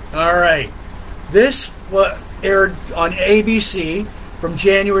 All right, this aired on ABC from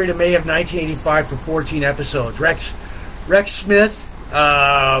January to May of 1985 for 14 episodes. Rex Smith,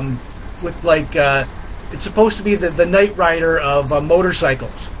 with like, it's supposed to be the Knight Rider of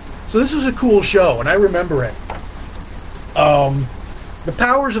motorcycles. So this was a cool show, and I remember it. The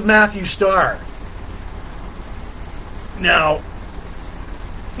Powers of Matthew Starr. Now,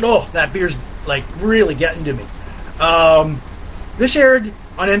 oh, that beer's like really getting to me. This aired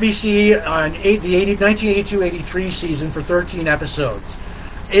on NBC on the 1982-83 season for 13 episodes.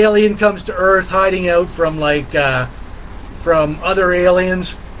 Alien comes to Earth, hiding out from from other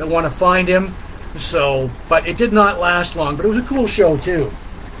aliens that want to find him. So, but it did not last long. But it was a cool show too.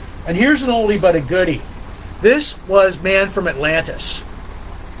 And here's an oldie but a goodie. This was Man from Atlantis.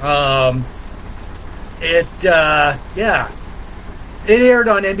 Yeah. It aired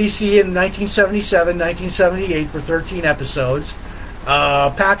on NBC in 1977, 1978 for 13 episodes.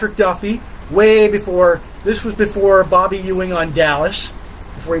 Patrick Duffy, way before, this was before Bobby Ewing on Dallas,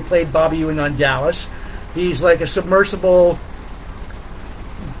 before he played Bobby Ewing on Dallas. He's like a submersible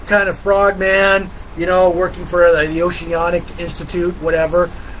kind of frogman, you know, working for the Oceanic Institute, whatever.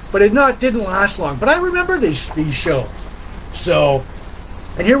 But it didn't last long. But I remember these shows. So,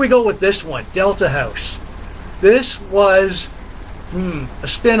 and here we go with this one, Delta House. This was a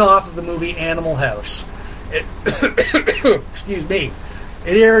spin-off of the movie Animal House. Excuse me.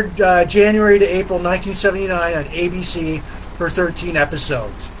 It aired January to April 1979 on ABC for 13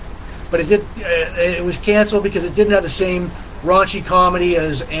 episodes. But it was canceled because it didn't have the same raunchy comedy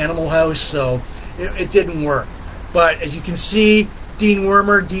as Animal House, so it didn't work. But as you can see, Dean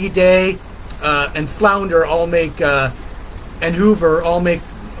Wormer, D-Day, and Flounder all make, and Hoover all make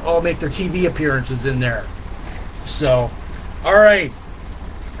their TV appearances in there. So, all right.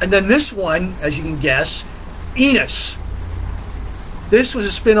 And then this one, as you can guess, Enos. This was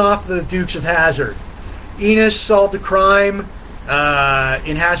a spin-off of the Dukes of Hazzard. Enos solved a crime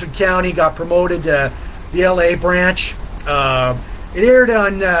in Hazard County, got promoted to the LA branch. It aired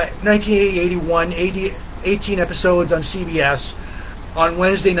on 1981, 18 episodes on CBS on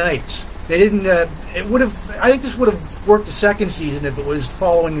Wednesday nights. They didn't. It would have. I think this would have worked the second season if it was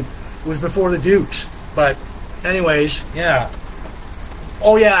before the Dukes. But, anyways, yeah.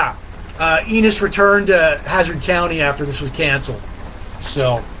 Oh yeah, Enos returned to Hazard County after this was canceled.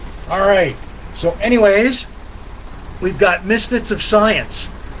 So, all right. So, anyways, we've got Misfits of Science.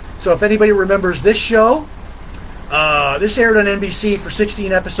 So, if anybody remembers this show, this aired on NBC for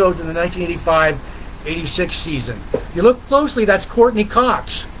 16 episodes in the 1985-86 season. If you look closely, that's Courtney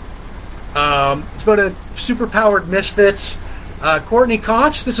Cox. It's about a superpowered misfits. Courtney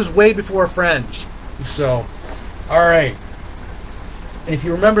Cox, this was way before Friends. So, all right. And if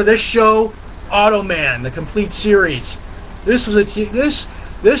you remember this show, Automan, the complete series. This was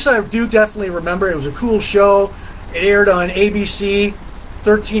this I do definitely remember. It was a cool show. It aired on ABC,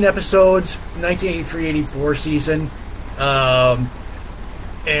 13 episodes, 1983-84 season.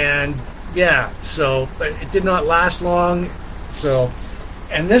 And yeah, so it did not last long. So,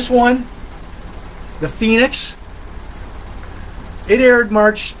 and this one, The Phoenix, it aired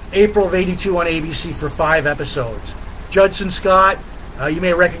April of 82 on ABC for 5 episodes. Judson Scott, you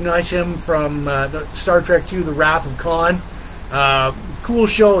may recognize him from the Star Trek II, The Wrath of Khan. Cool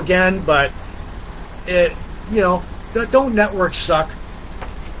show again, but it, don't networks suck?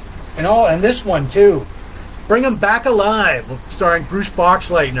 And this one too, Bring 'Em Back Alive, starring Bruce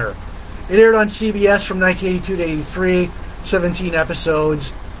Boxleitner. It aired on CBS from 1982 to 83, 17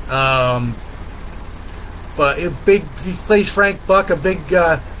 episodes. But he plays Frank Buck, a big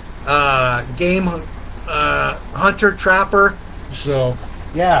game hunter trapper. So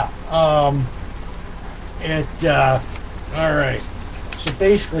yeah, all right. So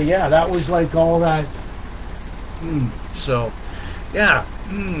basically, yeah, that was like all that. So yeah,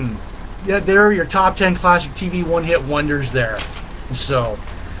 yeah, there are your top 10 classic TV one-hit wonders there. So,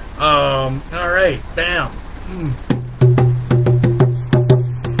 all right, bam.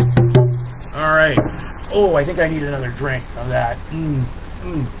 All right. Oh, I think I need another drink of that.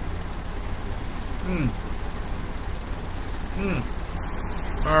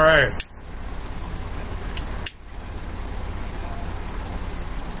 All right.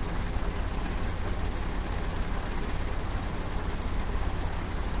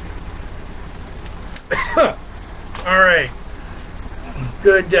 All right.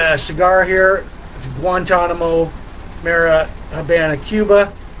 Good cigar here. It's Guantanamo Mara Habana Cuba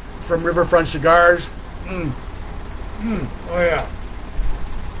from Riverfront Cigars. Oh yeah.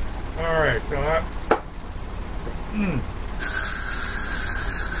 All right.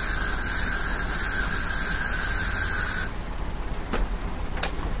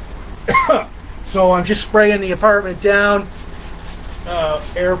 So I'm just spraying the apartment down.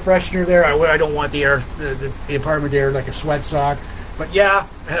 Air freshener there. I don't want the air, the apartment air like a sweat sock. But yeah,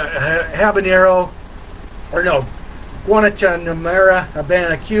 habanero, or no, Guantanamera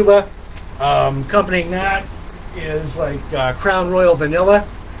Habana Cuba. Accompanying that is like Crown Royal Vanilla.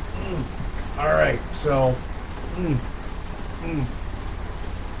 All right, so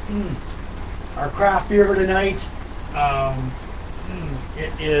our craft beer for tonight.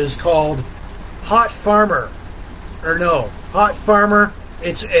 It is called Hot Farmer. Hot Farmer.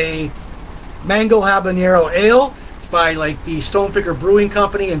 It's a mango habanero ale by like the Stonepicker Brewing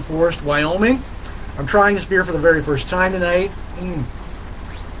Company in Forest, Wyoming. I'm trying this beer for the very first time tonight.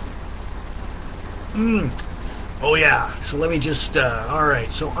 Oh yeah. So let me just. All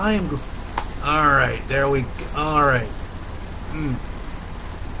right. So I am. All right. There we go. All right.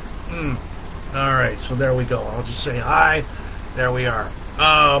 All right, so there we go. I'll just say hi. There we are.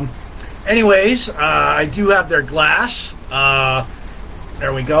 Anyways, I do have their glass.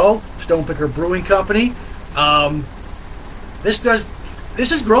 There we go. Stonepicker Brewing Company. This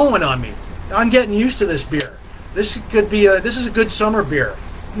is growing on me. I'm getting used to this beer. This is a good summer beer.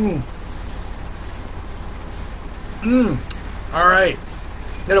 All right.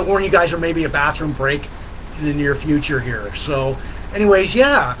 I'm gonna warn you guys, there may be a bathroom break in the near future here. So, anyways,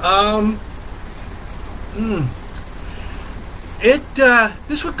 yeah.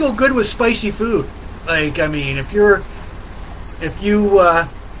 This would go good with spicy food. Like, I mean,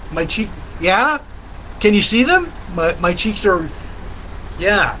 my cheek, yeah? Can you see them? My cheeks are,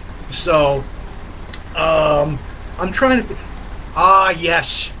 yeah. So, I'm trying to,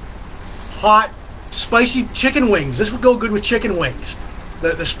 yes. Hot, spicy chicken wings. This would go good with chicken wings.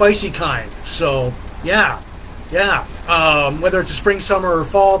 The spicy kind. So, yeah. Whether it's a spring, summer, or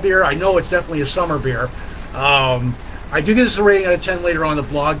fall beer, I know it's definitely a summer beer. I do give this a rating out of 10 later on the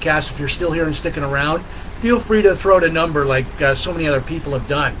Blogcast. If you're still here and sticking around, feel free to throw out a number like so many other people have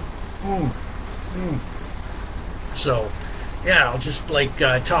done. So, yeah, I'll just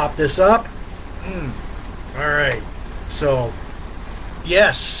top this up. All right. So,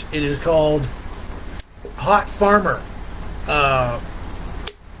 yes, it is called Hot Farmer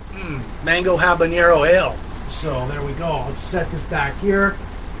Mango Habanero Ale. So there we go. I'll just set this back here.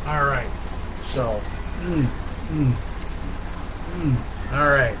 All right. So, all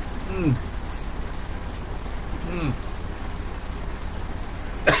right.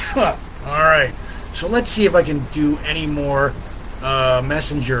 All right. So let's see if I can do any more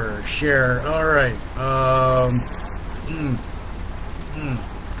messenger share. All right.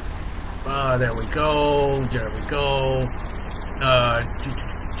 There we go. There we go.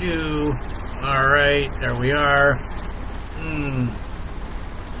 All right. There we are.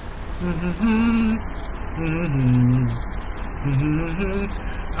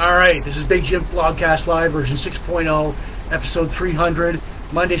 All right. This is Big Jim Blogcast Live version 6.0, episode 300,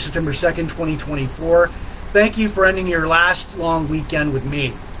 Monday, September 2nd, 2024. Thank you for ending your last long weekend with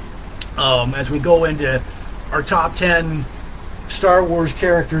me. As we go into our top 10 Star Wars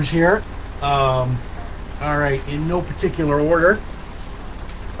characters here. All right, in no particular order.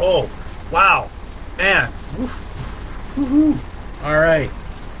 Oh, wow. Man. Woohoo. All right.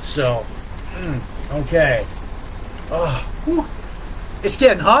 So, okay. Oh, it's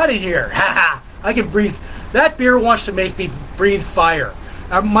getting hot in here. I can breathe. That beer wants to make me breathe fire.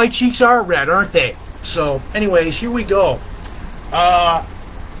 My cheeks are red, aren't they? So, anyways, here we go.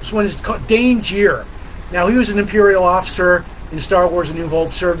 This one is called Dane Jeer. Now, he was an Imperial officer in Star Wars A New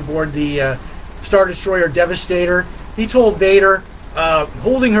Hope, served aboard the Star Destroyer Devastator. He told Vader,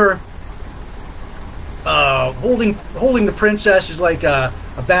 holding the princess is like a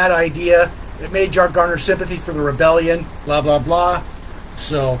bad idea. It made garner sympathy for the rebellion, blah, blah, blah.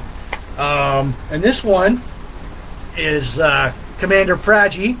 So, and this one is Commander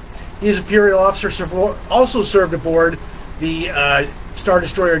Praji. He is an Imperial officer, also served aboard the Star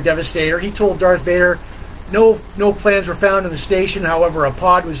Destroyer Devastator. He told Darth Vader no plans were found in the station. However, a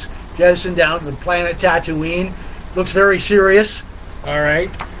pod was jettisoned down to the planet Tatooine. Looks very serious. All right.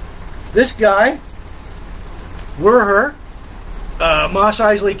 This guy, Werher, Mos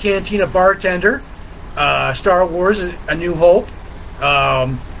Eisley Cantina bartender, Star Wars A New Hope.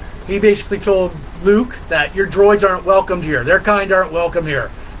 He basically told Luke that your droids aren't welcomed here. Their kind aren't welcome here.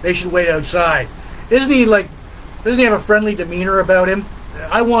 They should wait outside. Doesn't he have a friendly demeanor about him?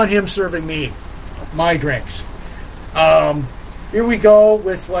 I want him serving me my drinks. Here we go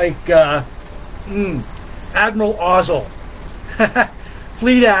with Admiral Ozzel.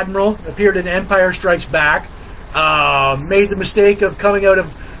 Fleet Admiral, appeared in Empire Strikes Back. Made the mistake of coming out of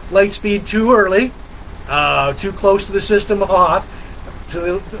Lightspeed too early, too close to the system of Hoth,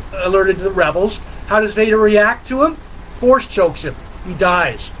 alerted to the rebels. How does Vader react to him? Force chokes him. He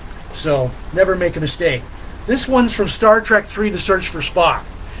dies. So, never make a mistake. This one's from Star Trek III, The Search for Spock.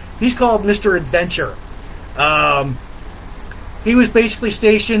 He's called Mr. Adventure. He was basically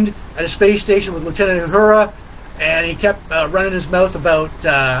stationed at a space station with Lieutenant Uhura, and he kept running his mouth about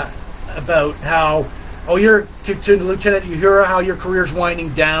how, you're to Lieutenant Uhura, how your career's winding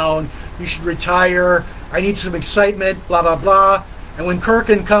down. You should retire. I need some excitement. Blah blah blah. And when Kirk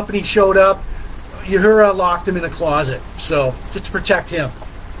and company showed up, Uhura locked him in a closet. So just to protect him.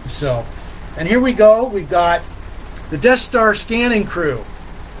 So, and here we go. We've got the Death Star scanning crew.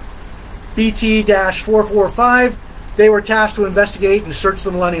 BT-445. They were tasked to investigate and search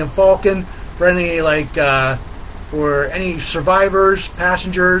the Millennium Falcon for any survivors,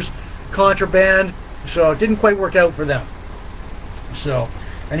 passengers, contraband. So it didn't quite work out for them. So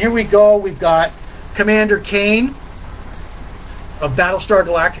And here we go. We've got Commander Kane of Battlestar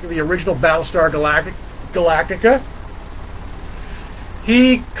Galactica, the original Battlestar Galactica.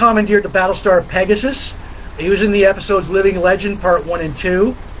 He commandeered the Battlestar Pegasus. He was in the episodes Living Legend Part 1 and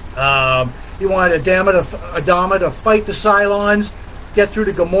 2. He wanted Adama to fight the Cylons, get through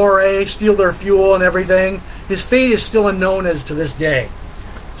to Gamorrean, steal their fuel and everything. His fate is still unknown as to this day.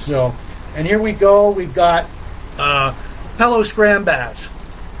 So, and here we go. We've got Pello Scrambaz.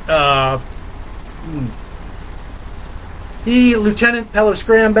 Lieutenant Pello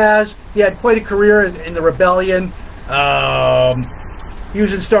Scrambaz. He had quite a career in the rebellion. He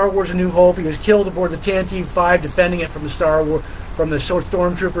was in Star Wars: A New Hope. He was killed aboard the Tantive 5, defending it from the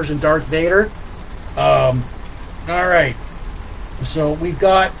stormtroopers and Darth Vader. All right. So we've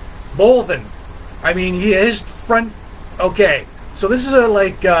got Bolvin. I mean, his front. Okay. So this is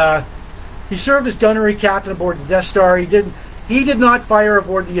he served as gunnery captain aboard the Death Star. He did not fire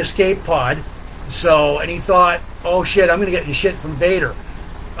aboard the escape pod. So, and he thought, oh shit, I'm going to get in shit from Vader.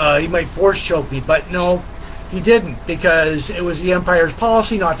 He might force choke me, but no, he didn't, because it was the Empire's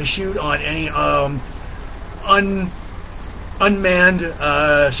policy not to shoot on any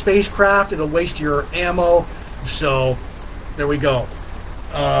unmanned spacecraft. It'll waste your ammo. So, there we go.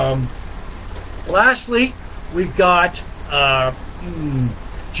 Lastly, we've got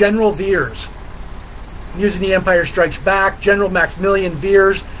General Veers. Using The Empire Strikes Back, General Maximilian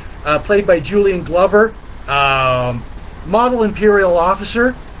Veers, played by Julian Glover, model Imperial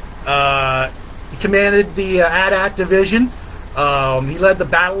officer. He commanded the AT-AT division. He led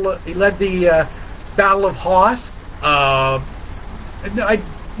the Battle of Hoth. I'm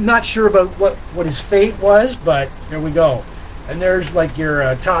not sure about what his fate was, but there we go. And there's like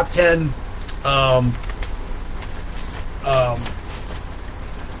your top 10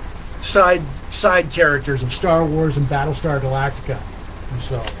 side characters of Star Wars and Battlestar Galactica.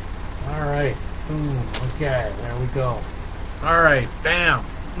 So, all right, boom. Okay, there we go. All right, bam.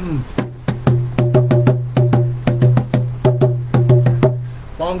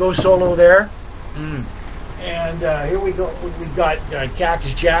 Bongo solo there. And here we go. We've got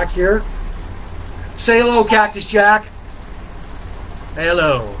Cactus Jack here. Say hello, Cactus Jack.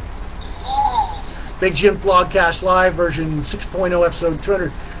 Hello. Big Jim Blogcast Live version 6.0 episode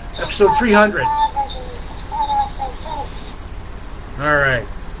 300. All right.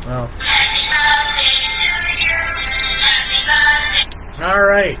 Well. All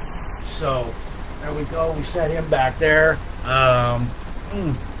right. So there we go. We set him back there. All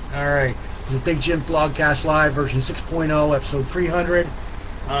right. This is Big Jim Blogcast Live version 6.0 episode 300.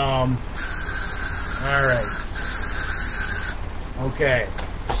 All right. Okay.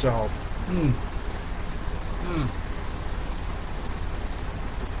 So.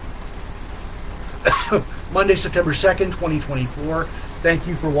 Monday, September 2nd, 2024. Thank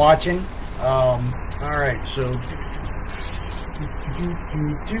you for watching. All right, so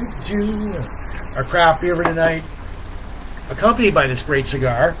our craft beer for tonight, accompanied by this great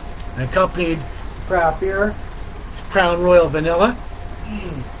cigar, and accompanied craft beer, Crown Royal Vanilla.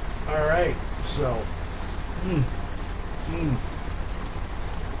 All right, so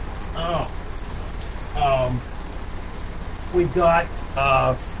we've got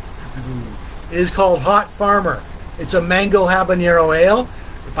it is called Hot Farmer. It's a mango habanero ale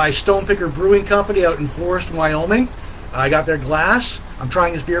by Stonepicker Brewing Company out in Forest, Wyoming. I got their glass. I'm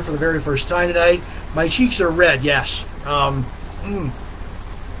trying this beer for the very first time tonight. My cheeks are red, yes.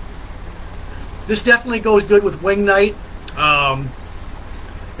 This definitely goes good with wing night.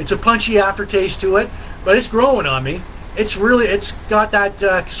 It's a punchy aftertaste to it, but it's growing on me. It's got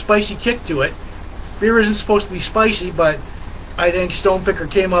that spicy kick to it. Beer isn't supposed to be spicy, but I think Stonepicker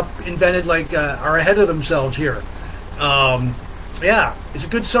invented are ahead of themselves here. Yeah, it's a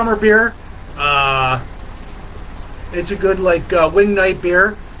good summer beer. It's a good wing night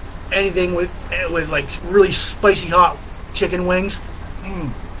beer. Anything with like really spicy hot chicken wings.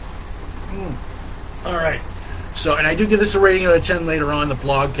 All right. So, and I do give this a rating out of 10 later on in the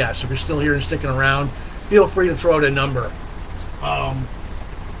blogcast. So if you're still here and sticking around, feel free to throw out a number.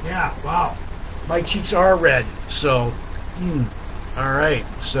 Yeah. Wow. My cheeks are red. So. All right,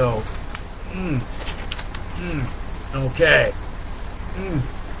 so, okay,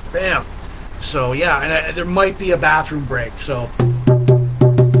 bam. So yeah, and there might be a bathroom break. So,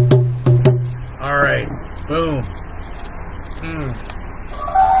 all right, boom.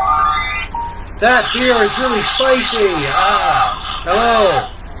 That beer is really spicy. Hello.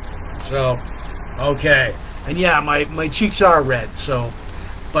 So, okay, and yeah, my cheeks are red. So,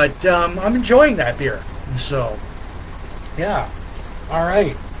 but I'm enjoying that beer. So. Yeah. All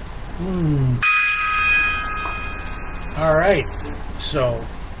right. All right. So,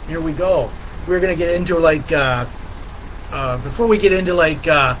 here we go. We're gonna get into like before we get into like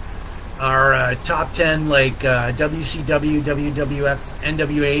our top 10 like WCW, WWF,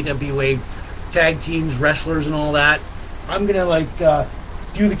 NWA, WA tag teams, wrestlers, and all that. I'm gonna like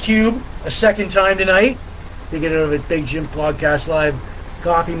do the cube a second time tonight to get out of its Big Jim Blogcast Live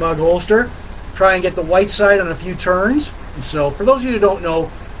coffee mug holster. Try and get the white side on a few turns. And so, for those of you who don't know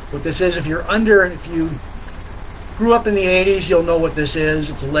what this is, if you grew up in the 80s, you'll know what this is.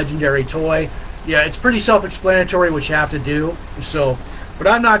 It's a legendary toy. Yeah, it's pretty self-explanatory what you have to do. So, but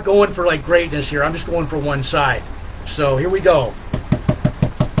I'm not going for like greatness here. I'm just going for one side. So here we go.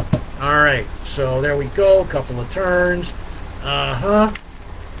 All right. So there we go. A couple of turns. All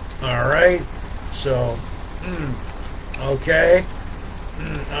right. So, okay.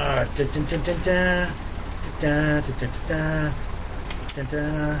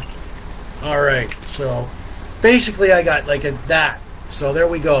 All right. So basically, I got like that. So there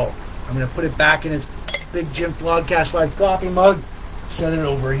we go. I'm going to put it back in its Big Jim Blogcast Live coffee mug. Set it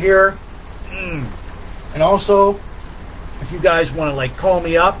over here. And also, if you guys want to like call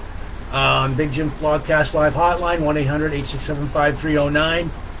me up on Big Jim Blogcast Live hotline,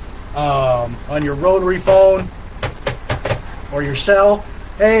 1-800-867-5309, on your rotary phone or your cell.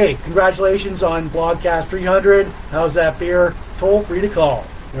 Hey, congratulations on Blogcast 300. How's that beer? Toll free to call.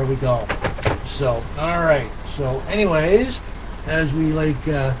 There we go. So, all right. So, anyways, as we like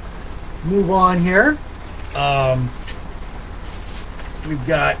move on here, we've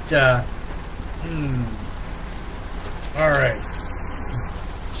got all right.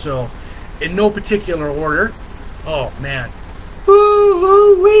 So, in no particular order. Oh man,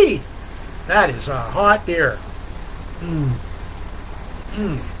 woo-wee! That is a hot beer.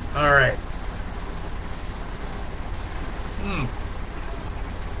 All right.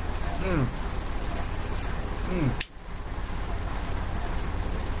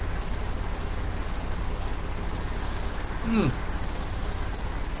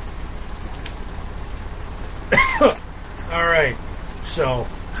 All right. So,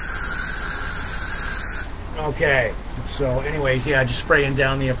 okay. So, anyways, yeah, just spraying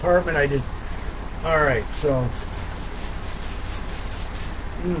down the apartment. I did. All right. So,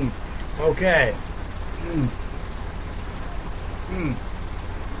 okay.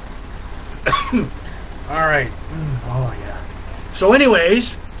 All right. Oh yeah. So,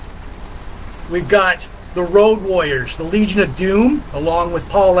 anyways, we've got the Road Warriors, the Legion of Doom, along with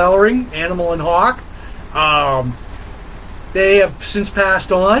Paul Ellering, Animal and Hawk. They have since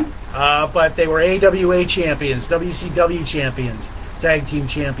passed on, but they were AWA champions, WCW champions, tag team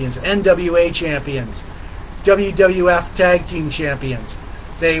champions, NWA champions, WWF tag team champions.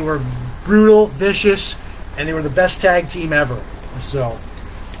 They were brutal, vicious, and they were the best tag team ever. So,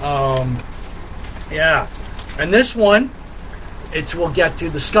 yeah. And this one, we'll get to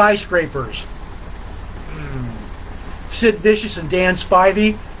the Skyscrapers. Sid Vicious and Dan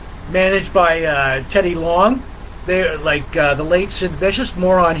Spivey, managed by Teddy Long. They like the late Sid Vicious.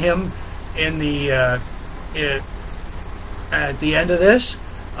 More on him in the at the end of this.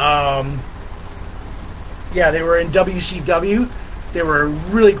 Yeah, they were in WCW. They were a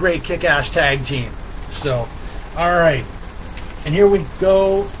really great kick-ass tag team. So, all right, and here we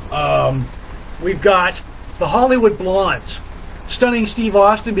go. We've got the Hollywood Blondes, Stunning Steve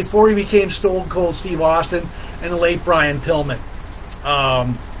Austin before he became Stone Cold Steve Austin, and the late Brian Pillman.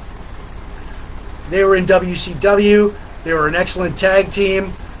 They were in WCW. They were an excellent tag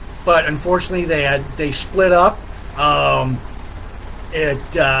team, but unfortunately they split up. And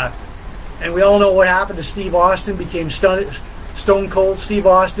we all know what happened to Steve Austin. Became Stone Cold Steve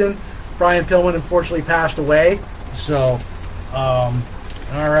Austin. Brian Pillman unfortunately passed away. So, all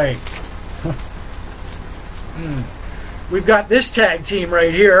right. We've got this tag team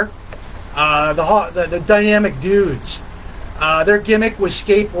right here. The Dynamic Dudes. Their gimmick was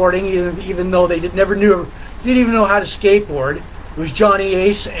skateboarding, even though they didn't even know how to skateboard. It was Johnny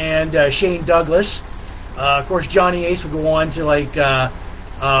Ace and Shane Douglas. Of course, Johnny Ace would go on to like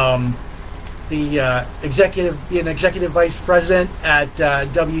be an executive vice president at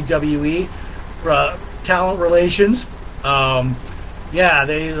WWE, talent relations. Yeah,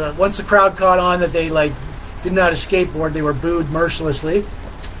 they once the crowd caught on that they like didn't know how to skateboard, they were booed mercilessly.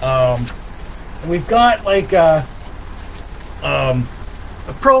 And we've got like a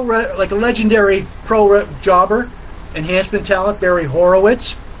legendary pro jobber, enhancement talent, Barry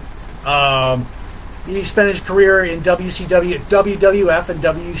Horowitz. He spent his career in WCW, WWF, and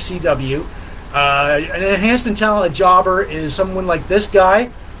WCW. An enhancement talent, a jobber, is someone like this guy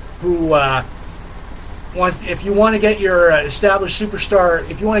who wants. If you want to get your established superstar,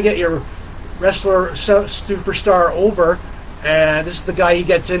 if you want to get your wrestler superstar over, And this is the guy he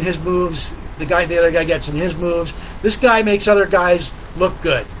gets in his moves. The other guy gets in his moves. This guy makes other guys look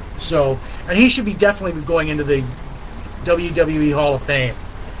good. So, and he should be definitely going into the WWE Hall of Fame.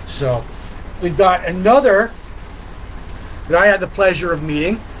 So, we've got another that I had the pleasure of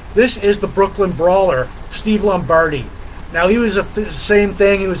meeting. This is the Brooklyn Brawler, Steve Lombardi. Now, he was the same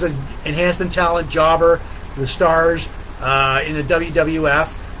thing. He was an enhancement talent jobber for the Stars in the WWF.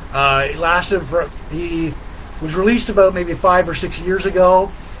 He was released about maybe 5 or 6 years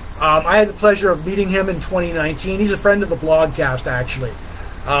ago. I had the pleasure of meeting him in 2019. He's a friend of the Blogcast, actually.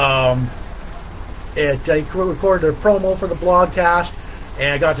 He recorded a promo for the Blogcast,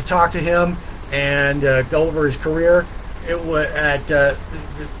 and I got to talk to him and go over his career. It was at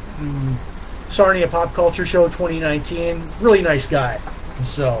Sarnia Pop Culture Show 2019. Really nice guy.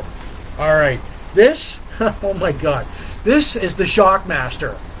 So, all right. This, oh my God. This is the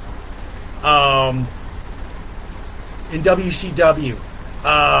Shockmaster in WCW.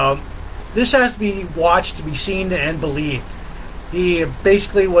 This has to be watched to be seen and believed. He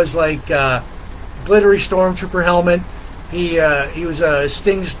basically was like glittery stormtrooper helmet. He was a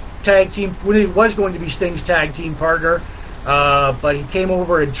Sting's tag team. He was going to be Sting's tag team partner, but he came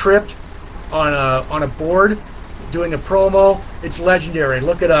over and tripped on a board doing a promo. It's legendary.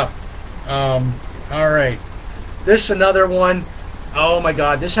 Look it up. All right, this another one. Oh my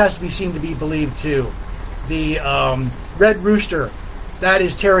God, this has to be seen to be believed too. The Red Rooster. That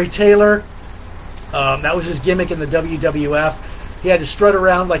is Terry Taylor. That was his gimmick in the WWF. He had to strut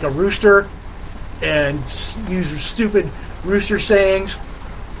around like a rooster and use stupid rooster sayings.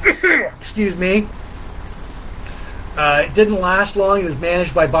 Excuse me. It didn't last long. He was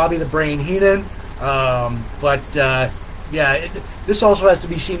managed by Bobby the Brain Heenan. This also has to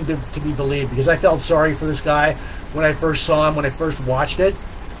be seen to be believed, because I felt sorry for this guy when I first saw him, when I first watched it.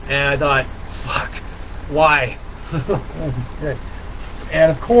 And I thought, fuck, why? And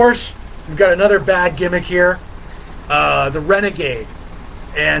of course, we've got another bad gimmick here. The Renegade.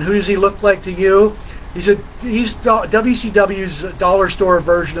 And who does he look like to you? He's WCW's dollar store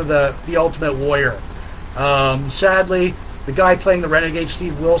version of the Ultimate Warrior. Sadly, the guy playing the Renegade,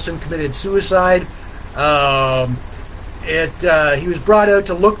 Steve Wilson, committed suicide. He was brought out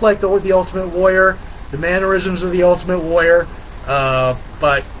to look like the Ultimate Warrior, the mannerisms of the Ultimate Warrior,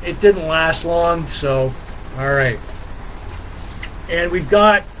 but it didn't last long. So, all right. And we've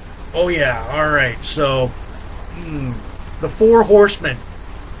got, oh yeah, all right. So, the Four Horsemen.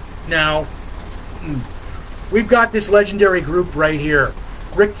 Now, we've got this legendary group right here.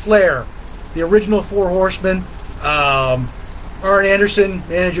 Ric Flair, the original Four Horsemen. Arn Anderson,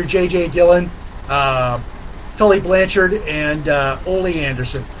 manager J.J. Dillon, Tully Blanchard, and Ole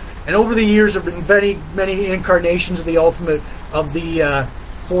Anderson. And over the years, there have been many, many incarnations of the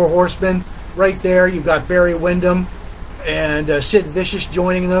Four Horsemen. Right there, you've got Barry Windham and Sid Vicious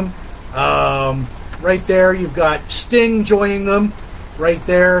joining them. Right there, you've got Sting joining them. Right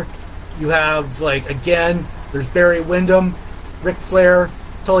there, you have, again, there's Barry Windham, Ric Flair,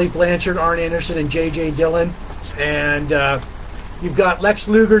 Tully Blanchard, Arn Anderson, and J.J. Dillon. And you've got Lex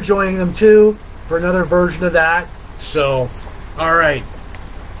Luger joining them, too, for another version of that. So, all right.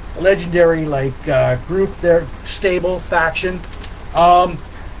 Legendary, group there, stable, faction.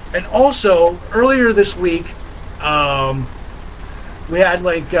 And also, earlier this week, we had,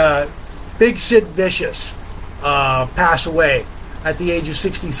 Big Sid Vicious pass away at the age of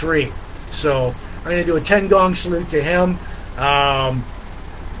 63. So I'm going to do a 10-gong salute to him.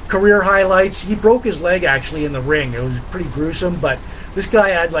 Career highlights. He broke his leg, actually, in the ring. It was pretty gruesome, but this guy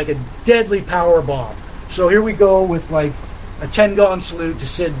had, a deadly power bomb. So here we go with, a 10-gong salute to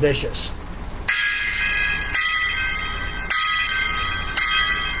Sid Vicious.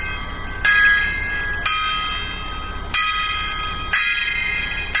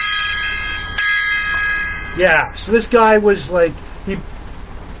 Yeah, so this guy was as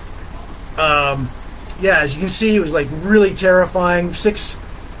you can see, he was really terrifying.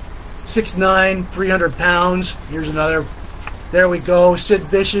 6'9", 300 pounds. Here's another. There we go. Sid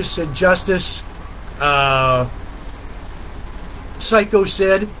Vicious, Sid Justice, Psycho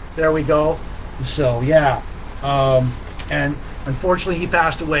Sid. There we go. So yeah, and unfortunately, he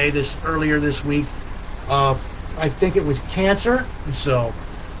passed away earlier this week. I think it was cancer. So.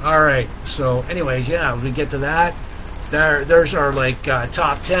 All right. So, anyways, yeah, we get to that. There's our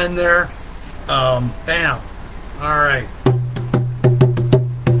top 10 there. Bam. All right.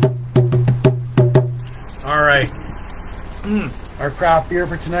 All right. Our craft beer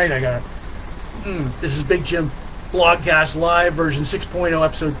for tonight. I got this is Big Jim Blogcast Live version 6.0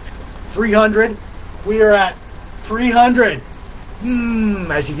 episode 300. We are at 300.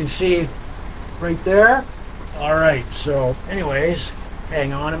 As you can see, right there. All right. So, anyways,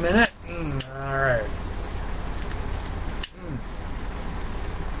 hang on a minute. All right.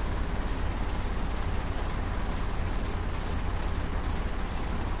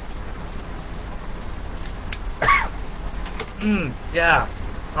 Yeah.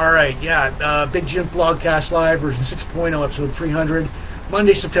 All right. Yeah. Big Jim Blogcast Live version 6.0, episode 300,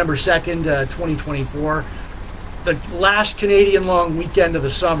 Monday, September 2nd, 2024. The last Canadian long weekend of the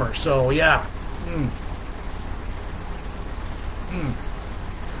summer. So, yeah.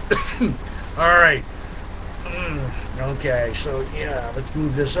 All right. Okay. So, yeah. Let's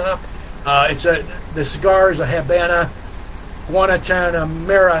move this up. The cigar is a Habana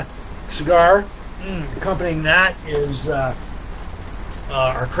Guantanamera cigar. Accompanying that is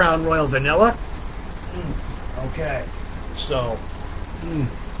our Crown Royal Vanilla. Okay, so,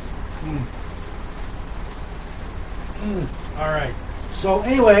 all right. So,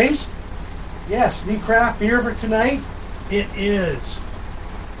 anyways, yes, new craft beer for tonight. It is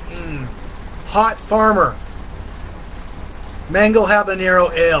Hot Farmer Mango Habanero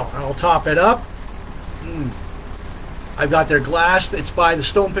Ale. And I'll top it up. I've got their glass. It's by the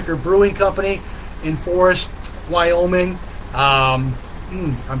Stonepicker Brewing Company in Forest, Wyoming.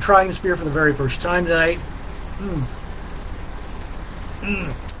 I'm trying this beer for the very first time tonight.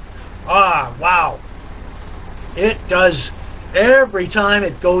 Ah, wow. It does, every time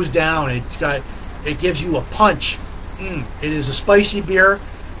it goes down, it gives you a punch. It is a spicy beer.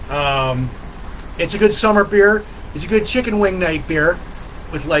 It's a good summer beer. It's a good chicken wing night beer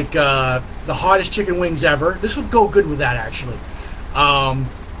with like the hottest chicken wings ever. This would go good with that, actually. I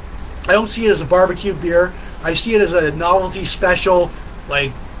don't see it as a barbecue beer. I see it as a novelty special,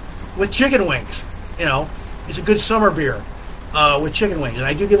 like with chicken wings. You know, it's a good summer beer with chicken wings. And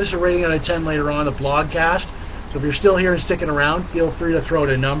I do give this a rating out of 10 later on the Blogcast. So if you're still here and sticking around, feel free to throw out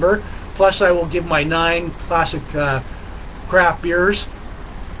a number. Plus, I will give my 9 classic craft beers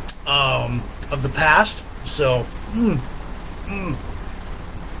of the past. So,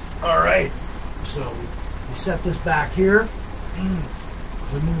 all right. So we set this back here.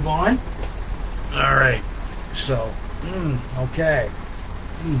 We move on. All right. So, okay.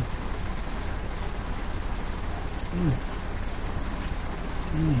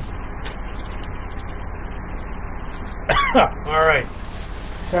 All right.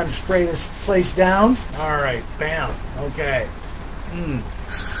 Time to spray this place down. All right. Bam. Okay.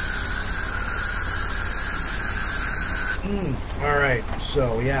 All right.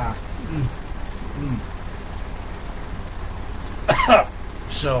 So, yeah.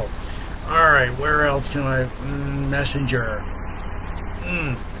 So, all right, where else can I... Messenger.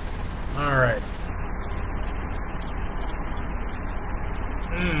 All right.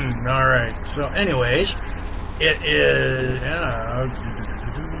 All right. So, anyways, it is...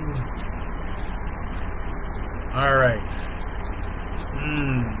 all right.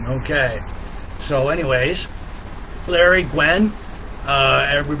 Okay. So, anyways, Larry, Gwen,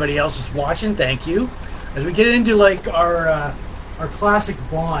 everybody else is watching, thank you. As we get into, like, our classic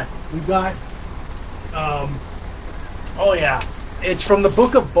Bond, we've got, oh yeah, it's from the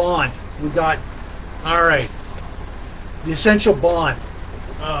Book of Bond. We've got, all right, the Essential Bond,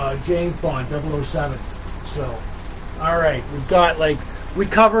 James Bond, 007. So, all right, we've got, like, we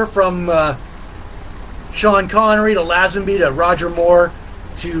cover from Sean Connery to Lazenby to Roger Moore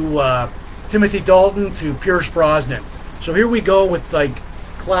to Timothy Dalton to Pierce Brosnan. So here we go with, like,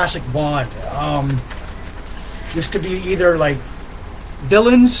 classic Bond. This could be either, like,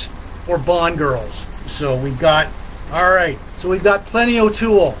 villains or Bond girls. So we've got, all right, so we've got Plenty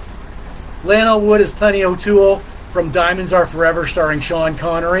O'Toole. Lana Wood is Plenty O'Toole from Diamonds Are Forever, starring Sean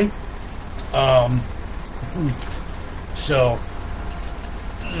Connery. So,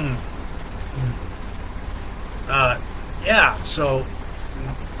 yeah, so,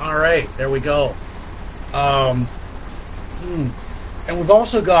 all right, there we go. And we've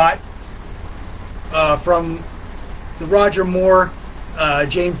also got, from the Roger Moore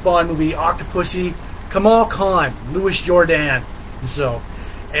James Bond movie Octopussy, Kamal Khan, Louis Jordan. So,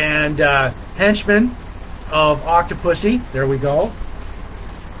 and henchman of Octopussy. There we go.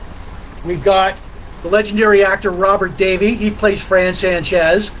 We've got the legendary actor Robert Davi. He plays Fran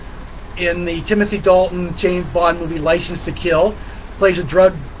Sanchez in the Timothy Dalton James Bond movie License to Kill. Plays a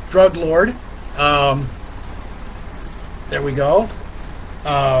drug lord. There we go.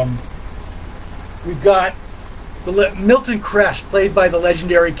 We've got Milton Crest, played by the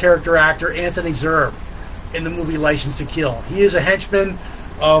legendary character actor Anthony Zerbe in the movie License to Kill. He is a henchman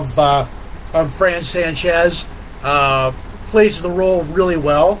of Fran Sanchez. Plays the role really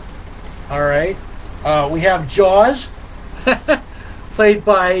well. All right. We have Jaws, played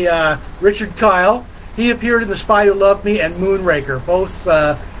by Richard Kyle. He appeared in The Spy Who Loved Me and Moonraker,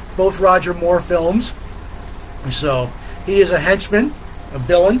 both Roger Moore films. So he is a henchman, a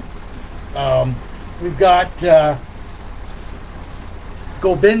villain. We've got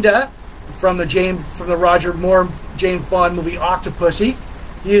Gobinda from the Roger Moore James Bond movie Octopussy.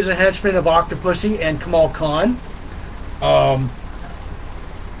 He is a henchman of Octopussy and Kamal Khan.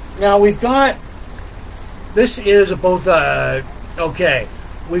 Now we've got, this is both, okay,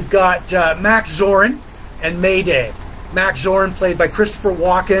 we've got Max Zorin and Mayday. Max Zorin played by Christopher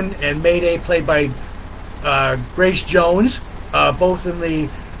Walken and Mayday played by Grace Jones, both in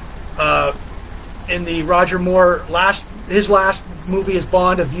the Roger Moore his last movie is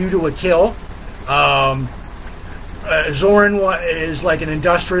Bond: A View to a Kill. Zorin is like an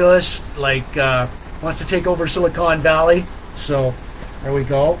industrialist, like wants to take over Silicon Valley. So there we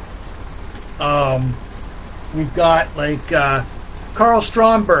go. We've got like Carl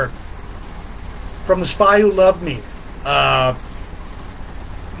Stromberg from The Spy Who Loved Me. There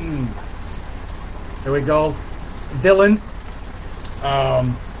we go. Villain.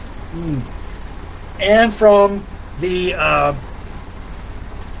 And from the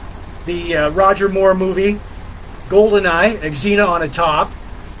Roger Moore movie GoldenEye, Xena on a Top.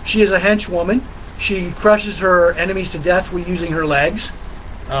 She is a henchwoman. She crushes her enemies to death with using her legs.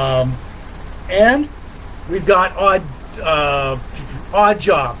 And we've got Odd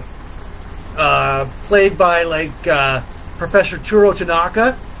Job, played by like Professor Turo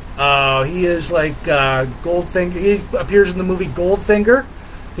Tanaka. He is like Goldfinger. He appears in the movie Goldfinger.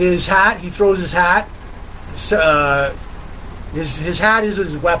 His hat, he throws his hat. His hat is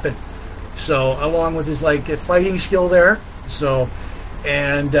his weapon. So along with his like fighting skill there. So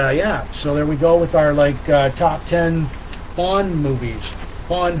and yeah, so there we go with our like top 10 Bond movies,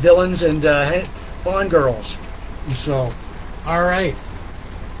 Bond villains and Bond girls. So all right.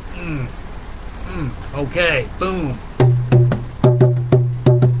 Okay. Boom.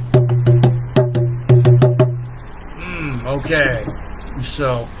 Okay.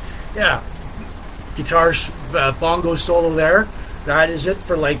 So yeah, guitars, bongo solo there. That is it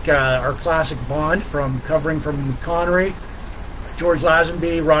for like our classic Bond, covering from Connery, George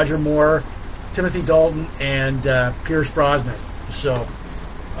Lazenby, Roger Moore, Timothy Dalton, and Pierce Brosnan. So,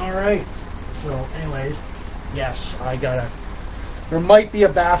 all right. So, anyways, yes, there might be a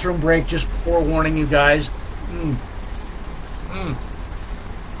bathroom break, just before warning you guys.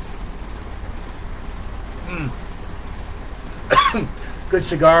 Good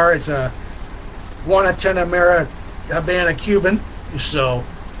cigar. It's a Guantanamera Havana Cuban. So,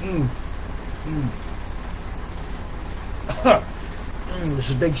 this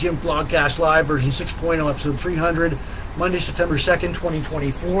is Big Jim Blogcast Live, version 6.0, episode 300, Monday, September 2nd,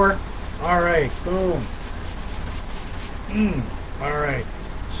 2024. All right, boom. All right,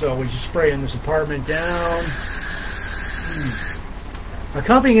 so we just spraying this apartment down.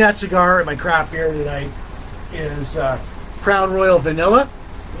 Accompanying that cigar at my craft beer tonight is Crown Royal Vanilla.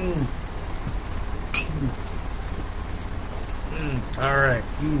 All right.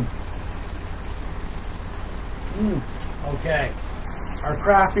 Okay. Our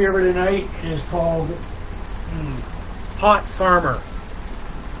craft beer for tonight is called Hot Farmer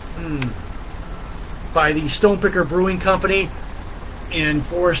by the Stonepicker Brewing Company in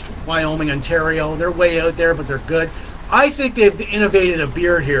Forest, Wyoming, Ontario. They're way out there, but they're good. I think they've innovated a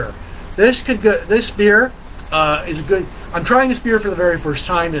beer here. This beer is a good. I'm trying this beer for the very first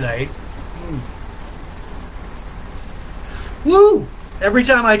time tonight. Woo! Every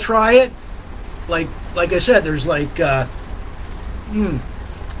time I try it, like I said, there's like,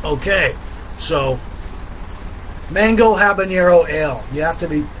 okay. So, mango habanero ale. You have to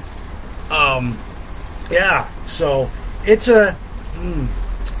be, yeah. So it's a,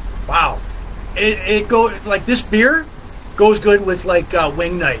 wow. It goes like this beer goes good with like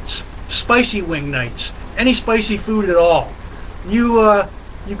wing nights, spicy wing nights, any spicy food at all.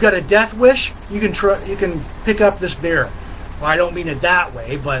 You've got a death wish. You can pick up this beer. Well, I don't mean it that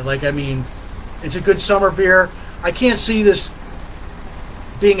way, but like, I mean, it's a good summer beer. I can't see this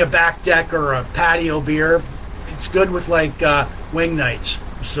being a back deck or a patio beer. It's good with like wing nights.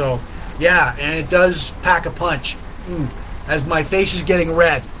 So yeah, and it does pack a punch. As my face is getting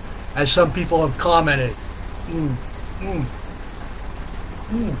red, as some people have commented.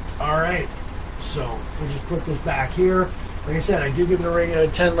 All right, so we'll just put this back here. Like I said, I do give it a rating out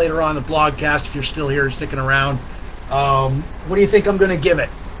of 10 later on in the blogcast if you're still here sticking around. What do you think I'm going to give it?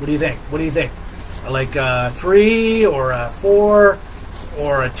 What do you think? What do you think? Like a 3 or a 4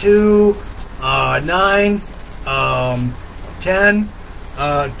 or a 2, 9, 10?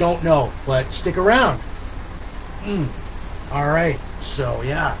 Don't know, but stick around. All right. So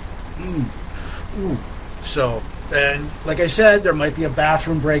yeah. So, and like I said, there might be a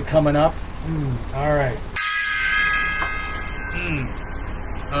bathroom break coming up. All right.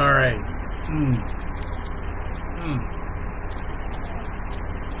 All right.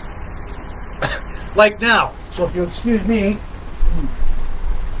 Like now. So if you'll excuse me.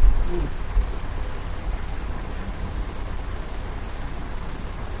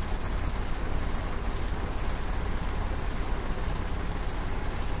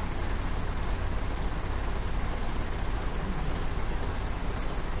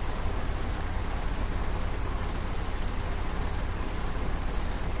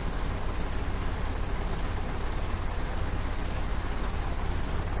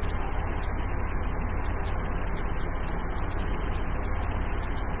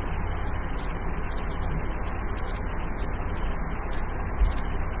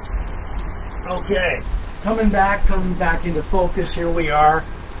 Okay, coming back into focus. Here we are.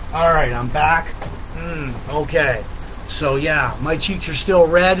 All right, I'm back. Okay, so yeah, my cheeks are still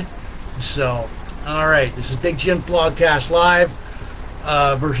red. So, all right, this is Big Jim Blogcast Live,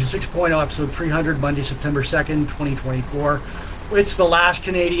 version 6.0, episode 300, Monday, September 2nd, 2024. It's the last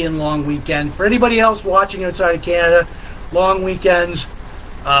Canadian long weekend. For anybody else watching outside of Canada, long weekends,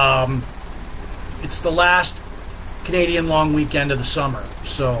 it's the last Canadian long weekend of the summer.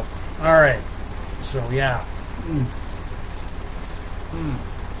 So, all right. So, yeah.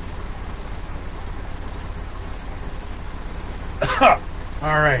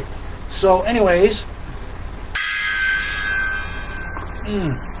 All right. So, anyways.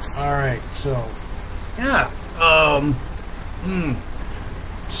 All right. So, yeah.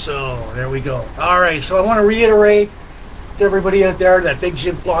 So, there we go. All right. So, I want to reiterate to everybody out there that Big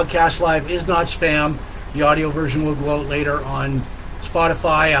Jim Blogcast Live is not spam. The audio version will go out later on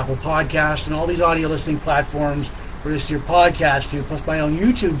Spotify, Apple Podcasts, and all these audio listening platforms for this your podcast to, plus my own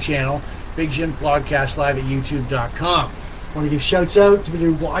YouTube channel, Big Jim Blogcast Live at youtube.com. I want to give shouts out to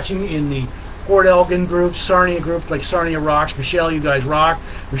people watching in the Port Elgin group, Sarnia group, like Sarnia Rocks. Michelle, you guys rock.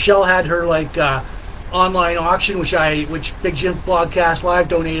 Michelle had her online auction, which Big Jim Blogcast Live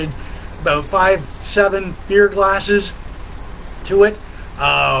donated about 5-7 beer glasses to it.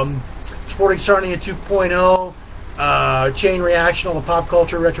 Supporting Sarnia 2.0. Chain Reaction, all the pop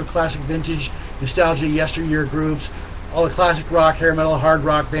culture, retro, classic, vintage, nostalgia, yesteryear groups, all the classic rock, hair metal, hard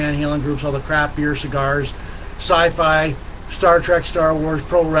rock, Van Halen groups, all the craft beer, cigars, sci-fi, Star Trek, Star Wars,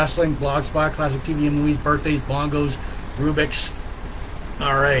 pro wrestling, Blogspot, classic TV and movies, birthdays, bongos, Rubik's.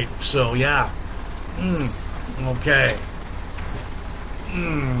 All right, so yeah. Okay.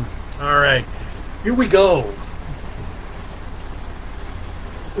 All right, here we go.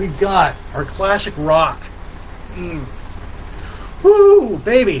 We've got our classic rock. Woo,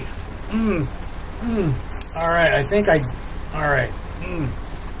 baby. All right, I think all right.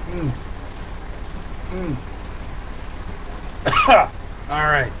 All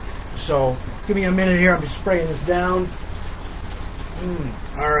right, so give me a minute here. I'm just spraying this down.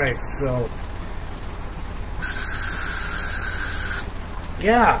 All right, so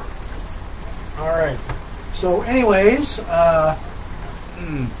yeah. All right, so anyways, all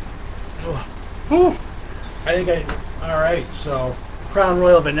right, so Crown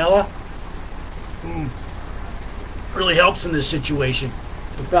Royal Vanilla really helps in this situation.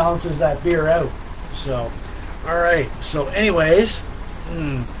 It balances that beer out. So, all right, so anyways,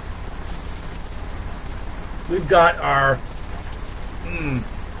 we've got our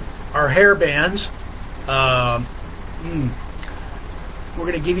hair bands. We're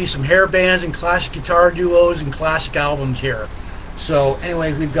going to give you some hair bands and classic guitar duos and classic albums here. So,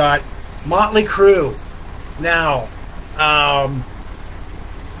 anyways, we've got Motley Crue. Now,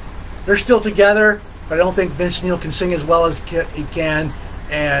 they're still together, but I don't think Vince Neil can sing as well as he can.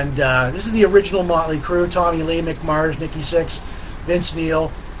 And this is the original Motley Crue: Tommy Lee, Mick Mars, Nikki Sixx, Vince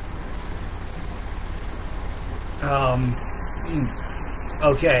Neil.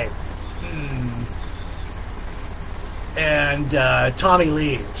 Okay. And Tommy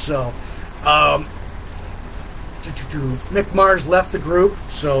Lee. So, Mick Mars left the group.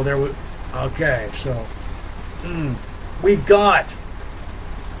 So there was. Okay, so we've got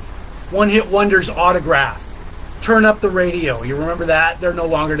One Hit Wonders Autograph. Turn Up the Radio. You remember that? They're no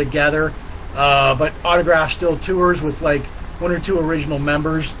longer together. But Autograph still tours with like 1 or 2 original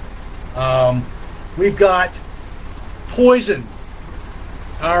members. We've got Poison.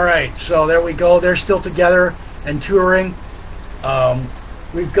 All right, so there we go. They're still together and touring.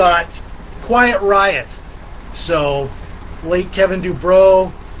 We've got Quiet Riot. So late Kevin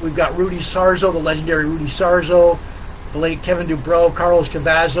Dubrow. We've got Rudy Sarzo, the legendary Rudy Sarzo, the late Kevin Dubrow, Carlos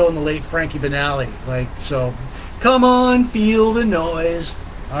Cavazzo, and the late Frankie Banali. Like, so, come on, feel the noise.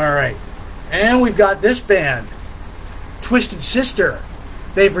 All right. And we've got this band, Twisted Sister.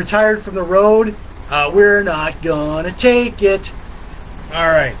 They've retired from the road. We're not gonna take it. All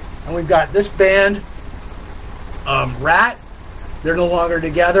right. And we've got this band, Rat. They're no longer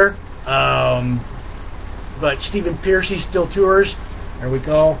together. But Stephen Pearcy still tours. There we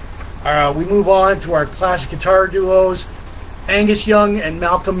go. We move on to our classic guitar duos, Angus Young and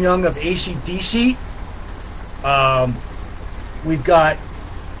Malcolm Young of AC/DC. We've got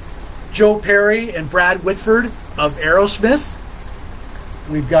Joe Perry and Brad Whitford of Aerosmith.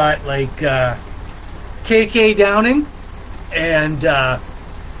 We've got like KK Downing and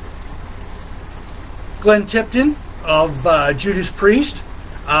Glenn Tipton of Judas Priest.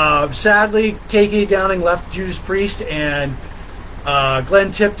 Sadly, KK Downing left Judas Priest, and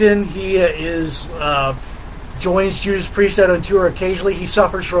Glenn Tipton, he joins Judas Priest out on tour occasionally. He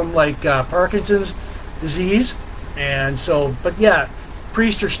suffers from like Parkinson's disease, and so, but yeah,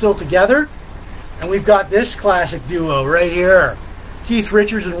 Priest are still together. And we've got this classic duo right here, Keith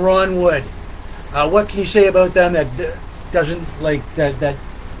Richards and Ron Wood. What can you say about them that doesn't like that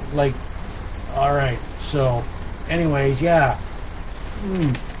like? All right, so anyways, yeah.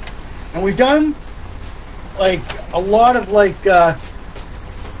 And we've done like a lot of like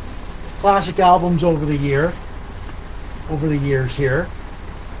classic albums over the years here.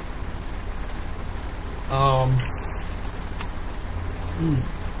 All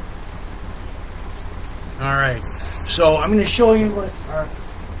right, so I'm going to show you what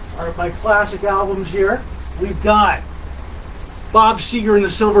are my classic albums here. We've got Bob Seger and the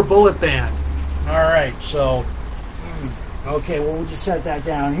Silver Bullet Band. All right, so okay, well, we'll just set that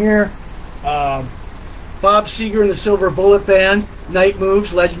down here. Bob Seger and the Silver Bullet Band, Night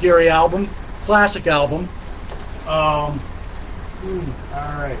Moves, legendary album, classic album. All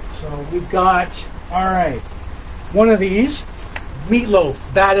right, so we've got, all right, one of these, Meatloaf,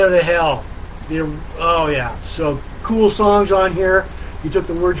 Bat Out of Hell. Oh yeah, so cool songs on here. You took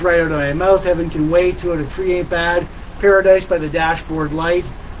the words right out of my mouth. Heaven Can Wait, 2 out of 3 Ain't Bad. Paradise by the Dashboard Light.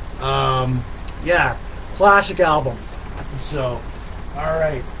 Yeah, classic album. So, all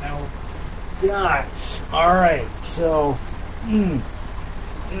right, now got, all right, so,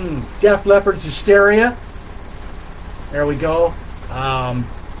 Def Leppard's Hysteria. There we go.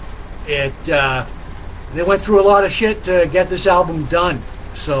 They went through a lot of shit to get this album done.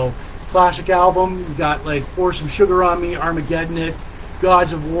 So, classic album. You got like Pour Some Sugar on Me, Armageddon It,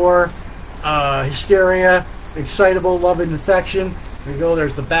 Gods of War, Hysteria, Excitable, Love and Affection. There you go.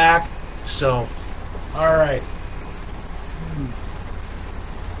 There's the back. So, all right.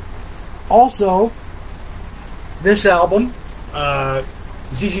 Also, this album,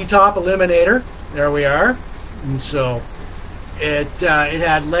 ZZ Top, Eliminator. There we are. And so, it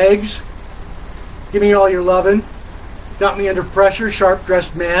had Legs, Give Me All Your Lovin', Got Me Under Pressure, Sharp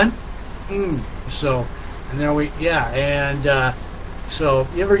Dressed Man. So, and there we, yeah, and so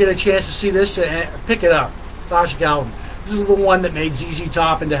you ever get a chance to see this, pick it up. Classic album. This is the one that made ZZ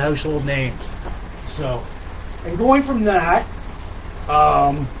Top into household names. So, and going from that,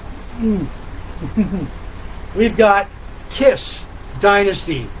 we've got Kiss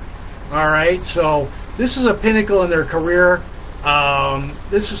Dynasty. All right, so this is a pinnacle in their career.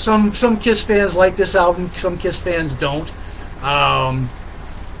 This is some Kiss fans like this album, some Kiss fans don't.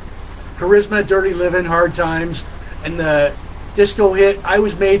 Charisma, Dirty Livin', Hard Times, and the disco hit I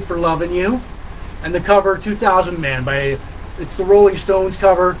Was Made for Lovin' You, and the cover 2000 Man by, it's the Rolling Stones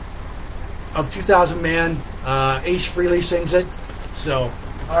cover of 2000 Man. Ace Frehley sings it. So,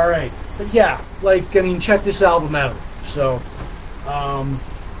 all right, but yeah, like, I mean, check this album out. So, all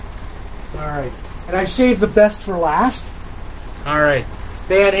right, and I saved the best for last. All right,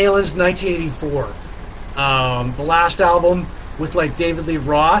 Van Halen's 1984, the last album with like David Lee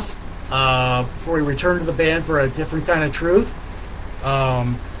Roth, before he returned to the band for A Different Kind of Truth.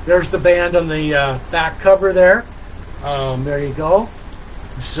 There's the band on the back cover there. There you go.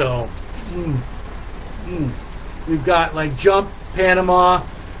 So, we've got like Jump, Panama,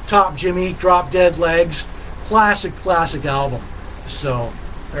 Top Jimmy, Drop Dead Legs, classic album. So,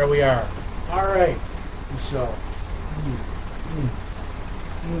 there we are. All right. So,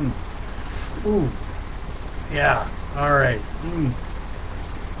 ooh, yeah. All right.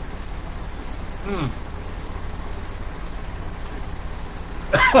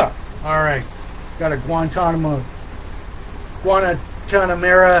 All right. Got a Guantanamera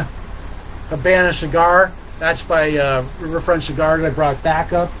Habana cigar. That's by Riverfront Cigars. I brought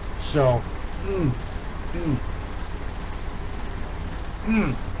back up. So,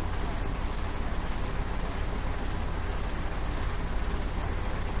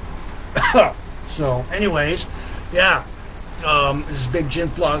 So, anyways, yeah. This is Big Gin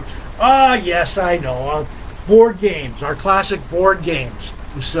Plug. Ah, yes, I know. Board games, our classic board games.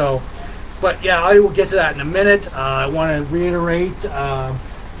 So, but yeah, I will get to that in a minute. I want to reiterate,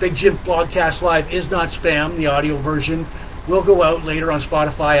 Big Jim Blogcast Live is not spam. The audio version will go out later on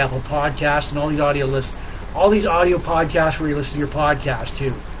Spotify, Apple Podcasts, and all these audio lists, all these audio podcasts where you listen to your podcast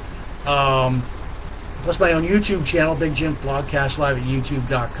too. Plus my own YouTube channel, Big Jim Blogcast Live at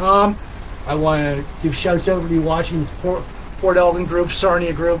youtube.com. I want to give shouts out to you watching Port Elgin groups,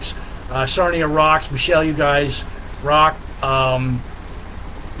 Sarnia groups. Sarnia rocks. Michelle, you guys rock.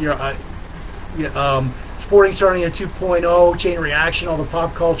 Sporting Sarnia 2.0, Chain Reaction, all the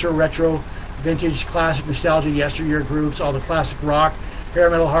pop culture, retro, vintage, classic, nostalgia, yesteryear groups, all the classic rock, hair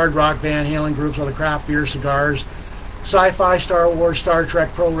metal, hard rock, Van Halen groups, all the craft beer, cigars, sci-fi, Star Wars, Star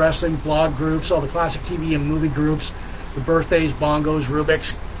Trek, pro wrestling, blog groups, all the classic TV and movie groups, the birthdays, bongos,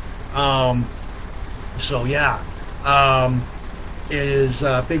 Rubik's. So yeah, it is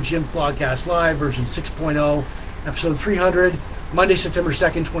Big Jim Blogcast Live version 6.0, episode 300, Monday, September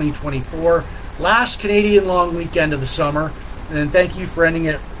 2nd, 2024. Last Canadian long weekend of the summer, and thank you for ending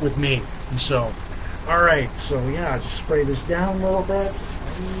it with me. And so, all right, so yeah, just spray this down a little bit.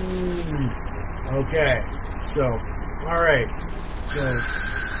 Okay, so, all right,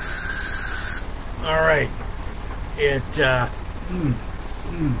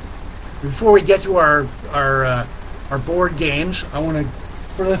 before we get to our board games, I want to,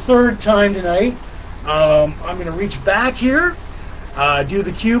 for the third time tonight, I'm going to reach back here, do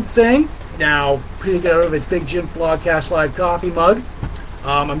the cube thing. Now, putting out of its Big Jim Blogcast Live coffee mug.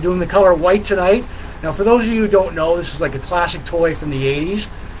 I'm doing the color white tonight. Now, for those of you who don't know, this is like a classic toy from the 80s.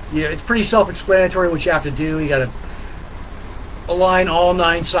 Yeah, it's pretty self-explanatory what you have to do. You got to align all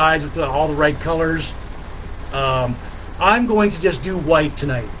 9 sides with all the right colors. I'm going to just do white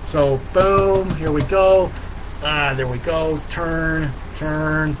tonight. So, boom, here we go. There we go. Turn.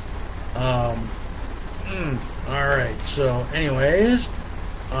 All right. So, anyways,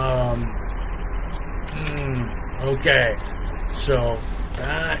 okay. So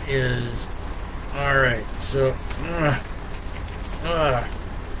that is all right. So,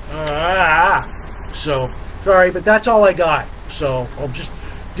 so sorry, but that's all I got. So I'll just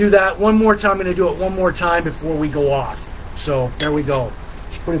do that one more time. I'm going to do it one more time before we go off. So there we go.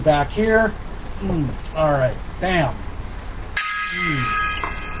 Just put it back here. All right. Bam.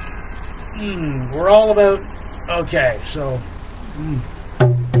 We're all about. Okay. So.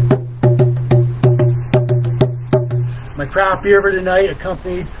 My craft beer for tonight,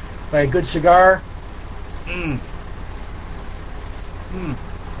 accompanied by a good cigar. All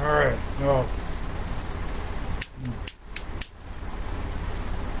right. Oh.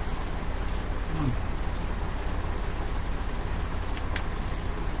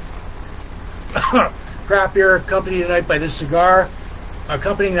 Craft beer accompanied tonight by this cigar.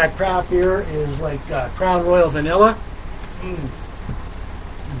 Accompanying that craft beer is like Crown Royal Vanilla.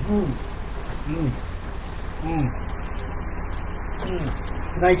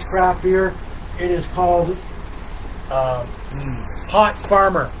 Tonight's craft beer, it is called Hot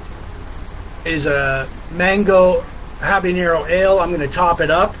Farmer. It is a mango habanero ale. I'm going to top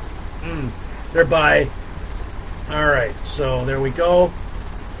it up. They're by. All right, so there we go.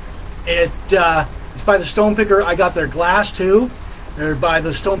 It's by the Stonepicker. I got their glass too. They're by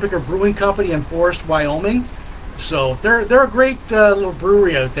the Stonepicker Brewing Company in Forest, Wyoming. So they're a great little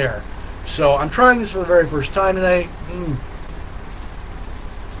brewery out there. So I'm trying this for the very first time tonight.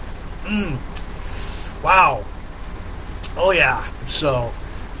 Wow. Oh yeah. So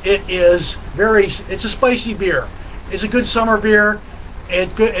it is it's a spicy beer. It's a good summer beer.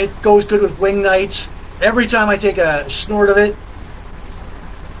 It goes good with wing nights. Every time I take a snort of it,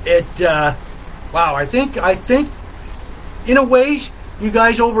 wow, I think in a way, you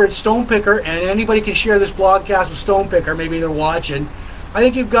guys over at Stonepicker, and anybody can share this blogcast with Stonepicker, maybe they're watching. I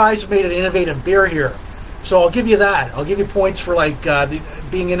think you guys have made an innovative beer here. So I'll give you that. I'll give you points for like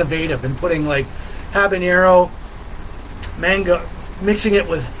being innovative and putting like habanero, mango, mixing it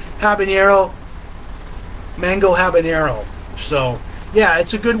with habanero, mango habanero. So yeah,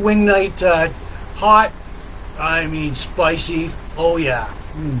 it's a good wing night, hot, I mean spicy. Oh yeah.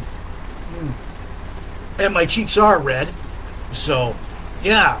 And my cheeks are red. So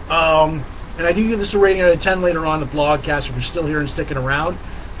yeah, and I do give this a rating out of 10 later on in the blogcast. If you're still here and sticking around,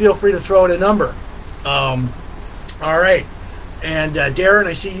 feel free to throw in a number. All right. And Darren,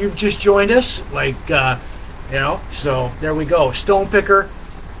 I see you've just joined us. Like, so there we go. Stonepicker,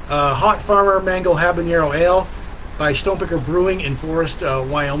 Hot Farmer Mango Habanero Ale by Stonepicker Brewing in Forest,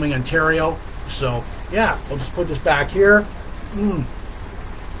 Wyoming, Ontario. So, yeah, I'll just put this back here.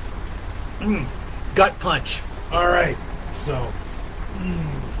 Gut punch. All right. So,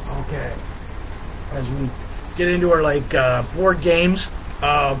 Okay. As we get into our like board games.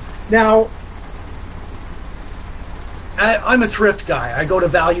 Now, I'm a thrift guy. I go to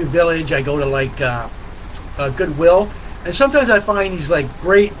Value Village. I go to like Goodwill, and sometimes I find these like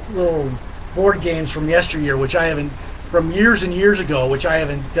great little board games from yesteryear, which I haven't, from years and years ago, which I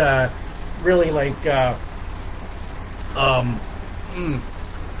haven't really like.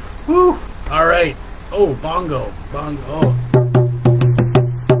 Whew. All right. Oh, bongo. Oh.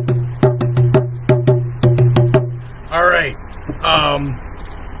 All right.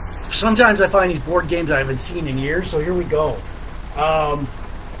 Sometimes I find these board games I haven't seen in years, so here we go.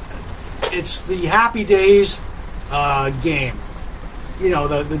 It's the Happy Days game. You know,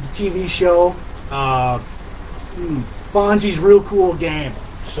 the TV show. Fonzie's real cool game.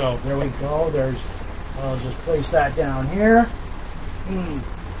 So there we go. I'll just place that down here.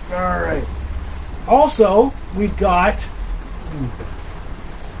 All right. Also, we've got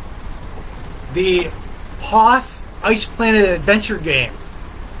the Hoth Ice Planet Adventure game.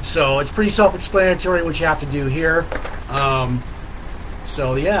 So it's pretty self-explanatory what you have to do here.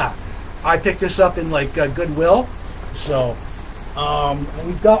 So yeah, I picked this up in like Goodwill. So and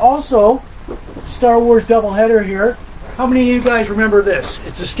we've got also Star Wars doubleheader here. How many of you guys remember this?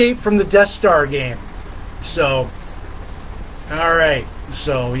 It's Escape from the Death Star game. So, all right.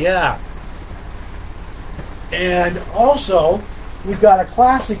 So yeah. And also, we've got a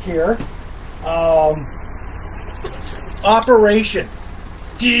classic here, Operation.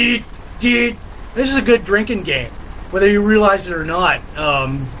 This is a good drinking game, whether you realize it or not.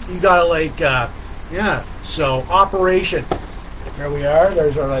 You gotta like, yeah. So Operation. There we are.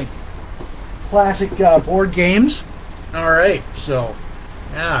 There's our like classic board games. All right. So,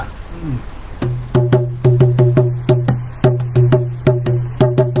 yeah.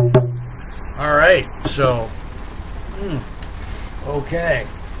 All right. So. Okay.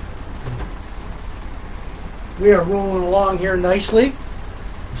 We are rolling along here nicely.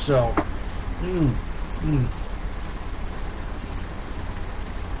 So,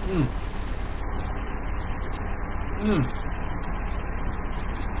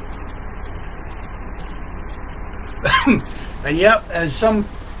 And yep, as some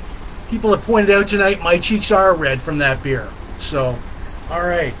people have pointed out tonight, my cheeks are red from that beer. So, all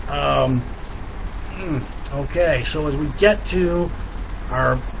right. Okay, so as we get to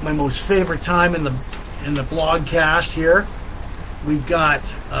my most favorite time in the blogcast here, we've got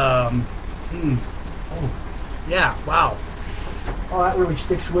oh yeah, wow, oh, that really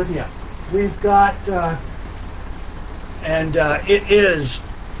sticks with you. We've got it is,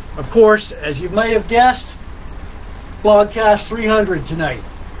 of course, as you may have guessed, Blogcast 300 tonight.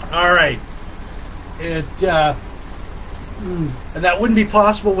 All right, and that wouldn't be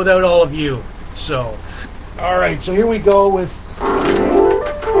possible without all of you. So. All right, so here we go with. All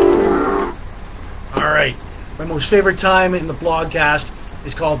right, my most favorite time in the blogcast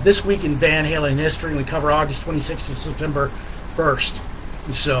is called This Week in Van Halen History, and we cover August 26th to September 1st.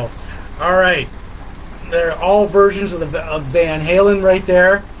 So, all right, they're all versions of Van Halen right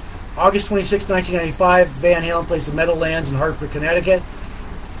there. August 26, 1995, Van Halen plays the Meadowlands in Hartford, Connecticut.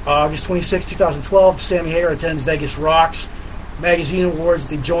 August 26, 2012, Sammy Hagar attends Vegas Rocks Magazine Awards at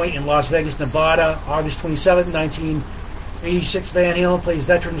the Joint in Las Vegas, Nevada. August 27, 1986, Van Halen plays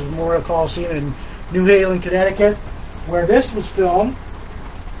Veterans Memorial Coliseum in New Haven, Connecticut, where this was filmed.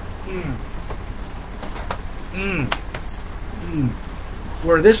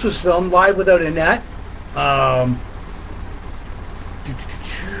 Where this was filmed live without a net.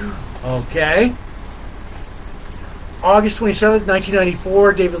 Okay. August 27,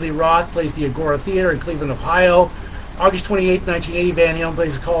 1994, David Lee Roth plays the Agora Theater in Cleveland, Ohio. August 28, 1980, Van Halen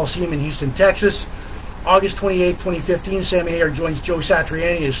plays the Coliseum in Houston, Texas. August 28, 2015, Sammy Hagar joins Joe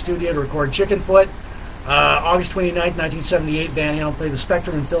Satriani in his studio to record Chickenfoot. August 29, 1978, Van Halen plays the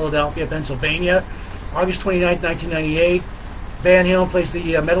Spectrum in Philadelphia, Pennsylvania. August 29, 1998, Van Halen plays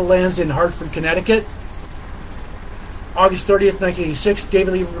the Meadowlands in Hartford, Connecticut. August 30th, 1986,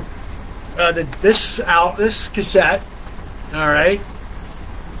 David Lee, this cassette, all right,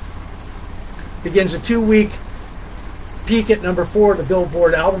 begins a 2-week peak at number 4 of the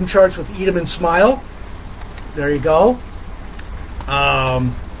Billboard album charts with Eat 'Em and Smile. There you go.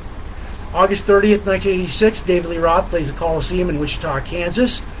 August 30th, 1986, David Lee Roth plays the Coliseum in Wichita,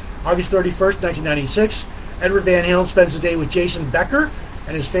 Kansas. August 31st, 1996, Edward Van Halen spends the day with Jason Becker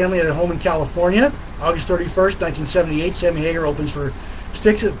and his family at a home in California. August 31st, 1978, Sammy Hagar opens for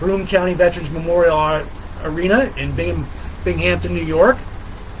Styx at Broome County Veterans Memorial Arena in Binghamton, New York.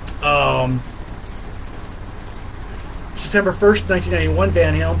 September 1st, 1991,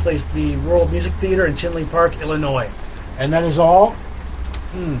 Van Halen plays the World Music Theater in Tinley Park, Illinois. And that is all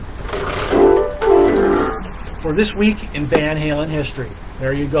For this week in Van Halen history.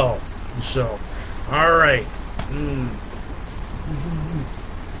 There you go. So, all right.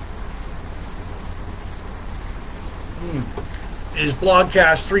 It is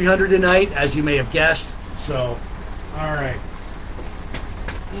Blogcast 300 tonight, as you may have guessed. So, all right.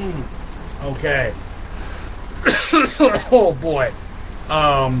 Okay. Oh boy.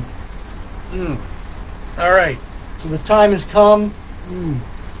 All right. So the time has come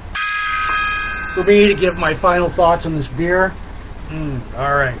for me to give my final thoughts on this beer.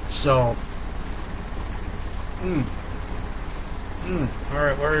 All right. So. All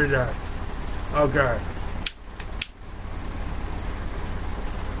right. Where is that? Okay.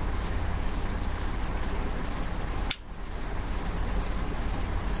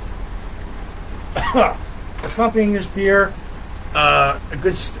 Accompanying this beer,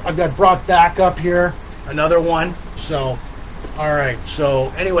 I've got brought back up here another one. So, all right. So,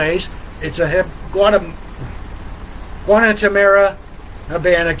 anyways, it's a Guantanamera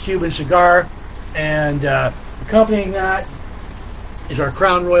Habana Cuban cigar, and accompanying that is our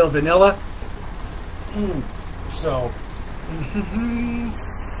Crown Royal Vanilla. So,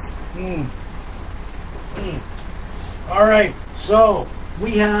 all right. So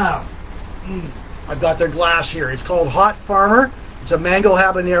we have. I've got their glass here. It's called Hot Farmer. It's a mango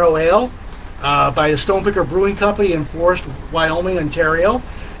habanero ale by the Stonepicker Brewing Company in Forest, Wyoming, Ontario.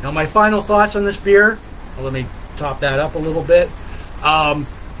 Now, my final thoughts on this beer. Well, let me top that up a little bit.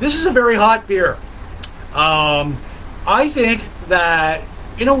 This is a very hot beer. I think that,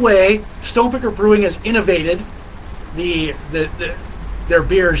 in a way, Stonepicker Brewing has innovated their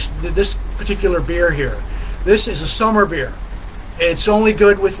beers. This particular beer here. This is a summer beer. It's only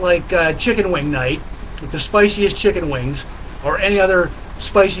good with like chicken wing night, with the spiciest chicken wings, or any other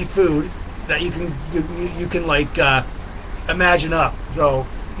spicy food that you can like imagine up. So,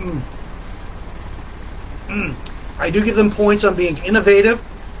 I do give them points on being innovative.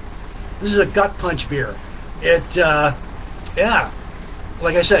 This is a gut punch beer. Yeah,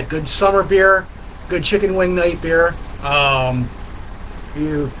 like I said, good summer beer, good chicken wing night beer. Oh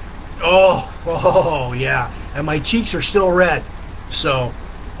yeah, and my cheeks are still red. So,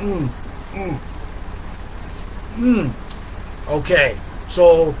 okay.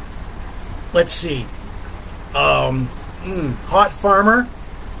 So, let's see. Hot Farmer.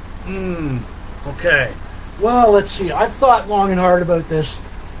 Okay. Well, let's see. I've thought long and hard about this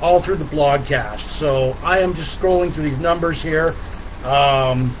all through the blogcast. So, I am just scrolling through these numbers here.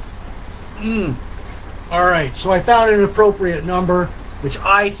 All right. So, I found an appropriate number, which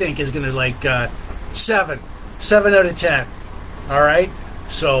I think is going to like 7 out of 10. All right,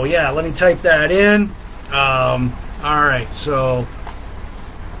 so yeah, let me type that in. All right, so,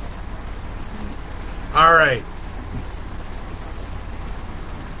 all right.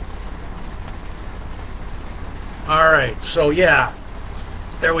 All right, so yeah,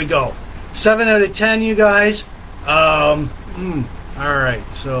 there we go. 7 out of 10, you guys. All right,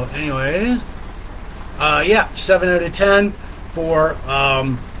 so anyways, yeah, 7 out of 10 for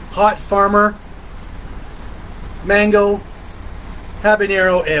Hot Farmer Mango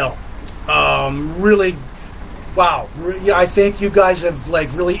Habanero Ale. Really, wow. I think you guys have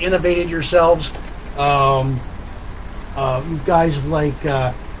like really innovated yourselves. You guys have like,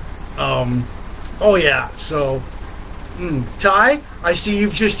 oh yeah. So, Ty, I see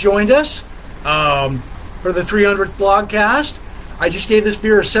you've just joined us for the 300th blogcast. I just gave this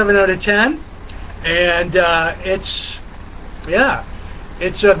beer a 7 out of 10, and it's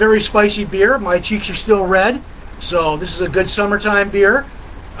a very spicy beer. My cheeks are still red. So this is a good summertime beer,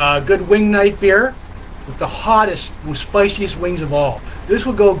 good wing night beer with the hottest, most spiciest wings of all. This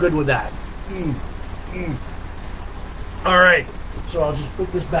will go good with that. All right, so I'll just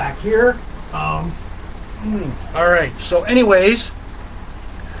put this back here. All right, so anyways,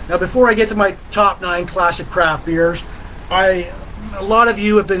 now before I get to my top 9 classic craft beers, a lot of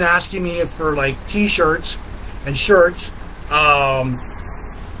you have been asking me for like t-shirts and shirts.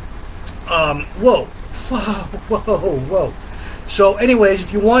 Whoa. So anyways,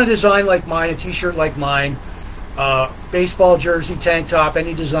 if you want a design like mine, a t-shirt like mine, baseball jersey, tank top,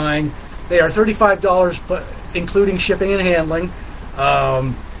 any design, they are $35, but including shipping and handling.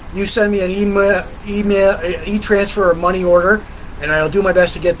 You send me an email, e-transfer or money order, and I'll do my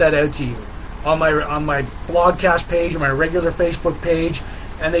best to get that out to you on my blogcast page or my regular Facebook page,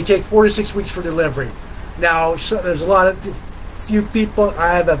 and they take 4 to 6 weeks for delivery. Now, so there's few people.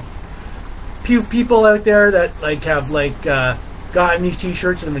 I have a few people out there that like have like gotten these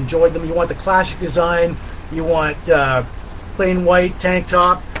t-shirts and have enjoyed them. You want the classic design, you want plain white tank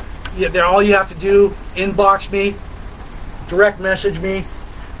top. All you have to do, inbox me, direct message me,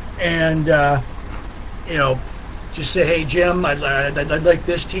 and just say, hey Jim, I'd like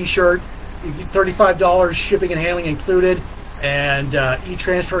this T-shirt. You get $35 shipping and handling included, and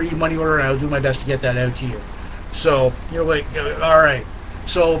e-transfer, e-money order, and I'll do my best to get that out to you. So you're like, all right.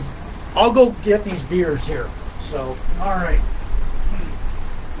 So I'll go get these beers here. So all right.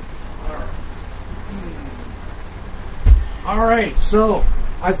 All right. So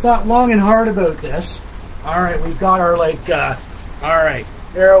I thought long and hard about this. All right, we've got our all right,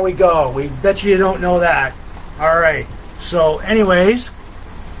 there we go. We bet you don't know that. All right. So anyways,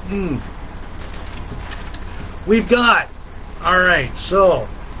 we've got, all right, so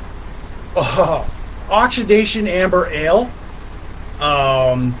Oxidation Amber Ale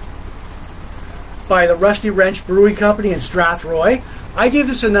by the Rusty Wrench Brewing Company in Strathroy. I gave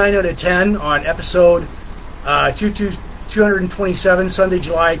this a 9 out of 10 on episode 227, Sunday,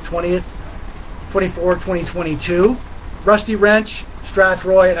 July 20th, 24, 2022. Rusty Wrench,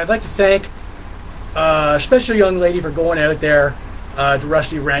 Strathroy, and I'd like to thank a special young lady for going out there to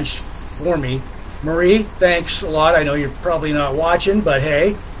Rusty Wrench for me. Marie, thanks a lot. I know you're probably not watching, but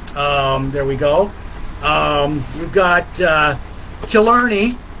hey, there we go. We've got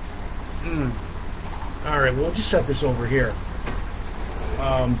Killarney. All right, we'll just set this over here.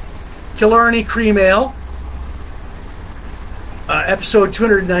 Killarney Cream Ale, episode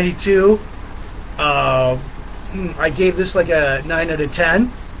 292. I gave this like a 9 out of 10.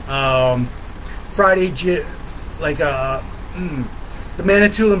 Friday, the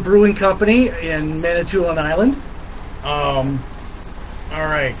Manitoulin Brewing Company in Manitoulin Island. All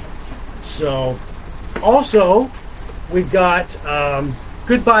right. So, also, we've got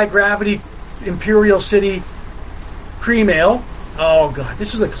Goodbye Gravity Imperial City Cream Ale. Oh, God.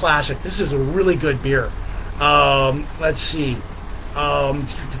 This is a classic. This is a really good beer. Let's see.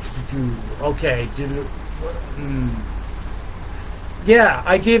 Okay. Yeah,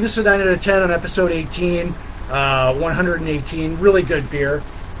 I gave this a 9 out of 10 on episode 18. 118. Really good beer.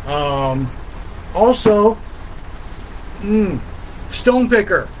 Also, Stone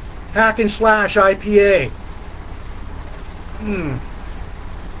Picker Hack and Slash IPA.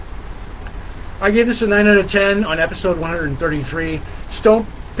 I gave this a 9 out of 10 on episode 133. Stone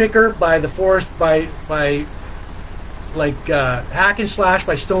Picker by the Forest by Hack and Slash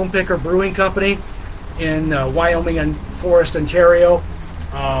by Stone Picker Brewing Company in Wyoming and Forest, Ontario.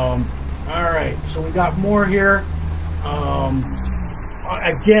 All right, so we got more here.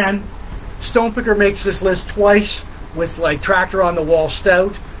 Again, Stone Picker makes this list twice with like Tractor on the Wall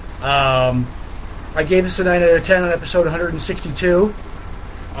Stout. I gave this a 9 out of 10 on episode 162.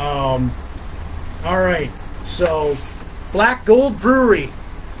 All right, so Black Gold Brewery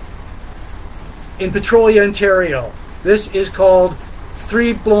in Petrolia, Ontario. This is called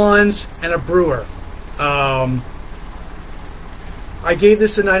Three Blondes and a Brewer. I gave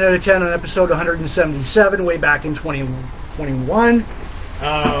this a 9 out of 10 on episode 177 way back in 2021.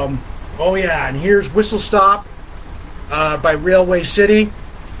 Oh yeah, and here's Whistle Stop by Railway City.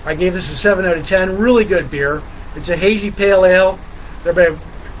 I gave this a 7 out of 10. Really good beer. It's a hazy pale ale. They're by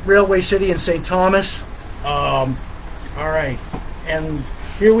Railway City in St. Thomas. All right, and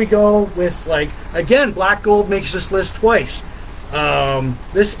here we go with again, Black Gold makes this list twice.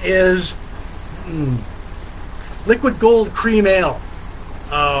 This is Liquid Gold Cream Ale.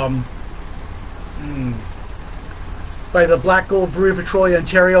 By the Black Gold Brewery, Petrolia,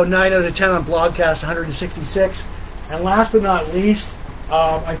 Ontario. 9 out of 10 on Blogcast, 166. And last but not least,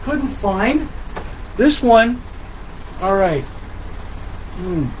 I couldn't find this one. All right.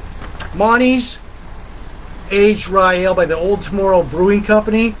 Monty's Aged Rye Ale by the Old Tomorrow Brewing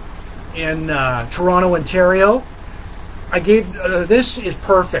Company in Toronto, Ontario. I gave this is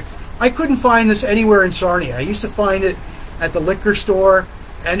perfect. I couldn't find this anywhere in Sarnia. I used to find it at the liquor store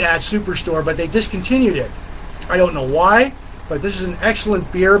and at Superstore, but they discontinued it. I don't know why, but this is an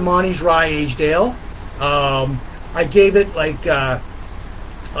excellent beer, Monty's Rye Aged Ale. I gave it a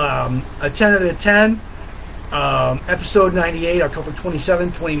 10 out of 10. Episode 98, October 27,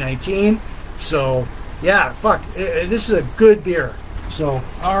 2019. So, yeah, fuck. This is a good beer. So,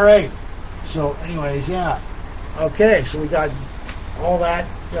 all right. So, anyways, yeah. Okay, so we got all that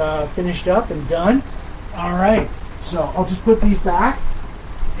finished up and done. All right. So, I'll just put these back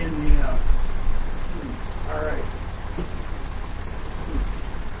in the... all right.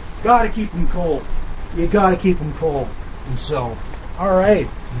 Gotta keep them cold. You gotta keep them cold. And so, all right.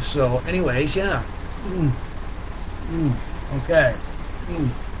 So, anyways, yeah. Okay.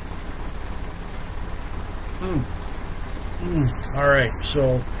 All right.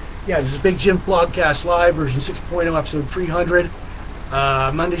 So, yeah, this is Big Jim Blogcast Live, version 6.0, episode 300,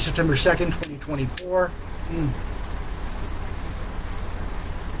 Monday, September 2nd, 2024.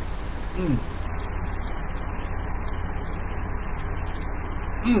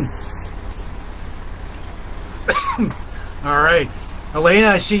 All right. Elena,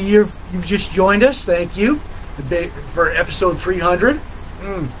 I see you've just joined us. Thank you for episode 300.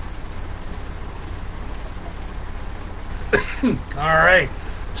 All right.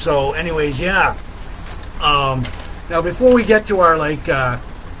 So, anyways, yeah. Now, before we get to our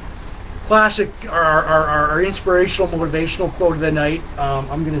classic, our inspirational, motivational quote of the night,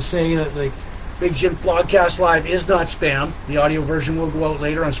 I'm going to say that the Big Jim Blogcast Live is not spam. The audio version will go out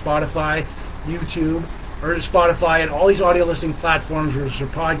later on Spotify, YouTube, or Spotify, and all these audio listening platforms, which are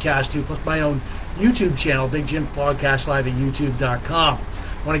podcast too, plus my own YouTube channel, Big Jim Blogcast Live at YouTube.com. I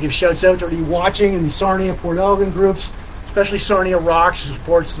want to give shouts out to everybody watching in the Sarnia Port Elgin groups, especially Sarnia Rocks, who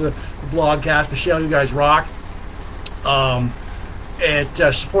supports the blogcast. Michelle, you guys rock.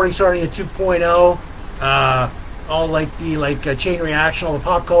 Supporting Sarnia 2.0, all the Chain Reaction, all the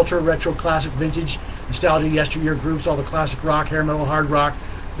pop culture, retro, classic, vintage, nostalgia, yesteryear groups, all the classic rock, hair metal, hard rock,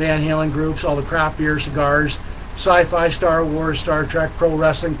 Van Halen groups, all the craft beer, cigars, sci-fi, Star Wars, Star Trek, pro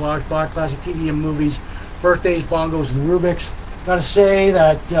wrestling, block, classic TV and movies, birthdays, bongos, and Rubik's. Gotta say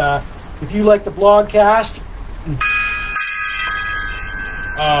that if you like the blogcast,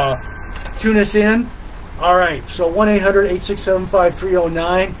 tune us in. All right, so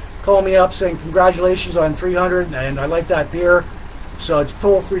 1-800-867-5309. Call me up saying congratulations on 300, and I like that beer. So it's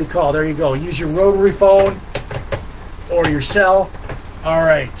toll free to call. There you go. Use your rotary phone or your cell. All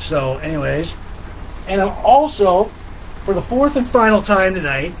right, so anyways. And also, for the fourth and final time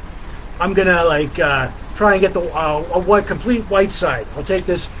tonight, I'm going to try and get the complete white side. I'll take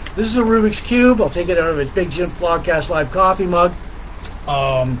this. This is a Rubik's Cube. I'll take it out of its Big Jim Blogcast Live coffee mug.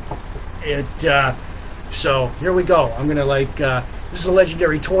 So here we go. I'm gonna this is a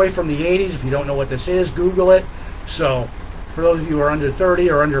legendary toy from the 80s. If you don't know what this is, Google it. So for those of you who are under 30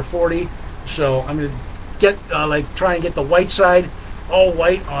 or under 40, so I'm gonna get try and get the white side all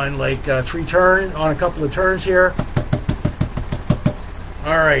white on a couple of turns here.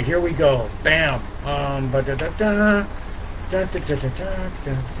 All right, here we go. Bam.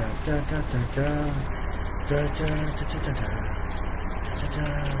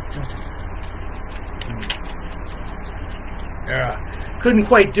 Couldn't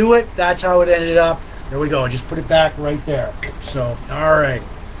quite do it. That's how it ended up. There we go. Just put it back right there. So, all right.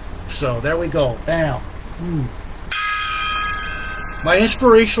 So, there we go. Bam. My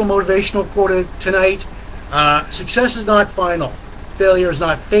inspirational, motivational quote tonight, success is not final. Failure is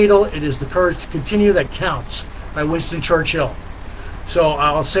not fatal. It is the courage to continue that counts, by Winston Churchill. So,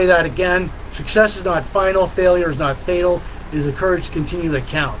 I'll say that again. Success is not final. Failure is not fatal. It is the courage to continue that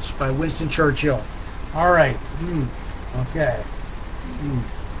counts, by Winston Churchill. All right. Okay.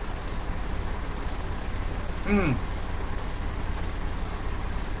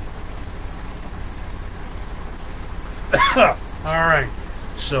 All right.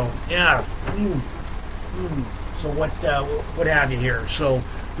 So yeah. So what have you here? So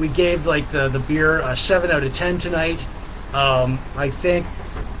we gave the beer a 7 out of 10 tonight. I think.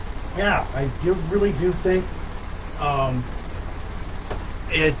 Yeah, I really do think.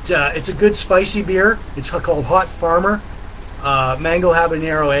 It's a good spicy beer. It's called Hot Farmer Mango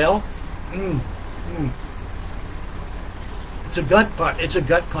Habanero Ale. It's a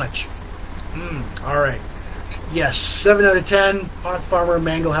gut punch. All right. Yes, 7 out of 10. Hot Farmer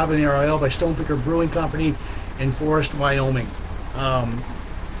Mango Habanero Ale by Stonepicker Brewing Company in Forest, Wyoming.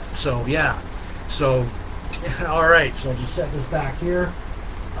 So yeah. So all right. So I'll just set this back here.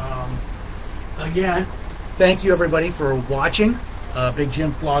 Again, thank you everybody for watching. Big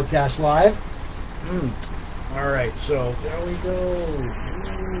Jim Blogcast Live. All right, so there we go.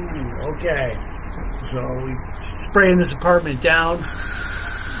 Okay, so we spraying this apartment down.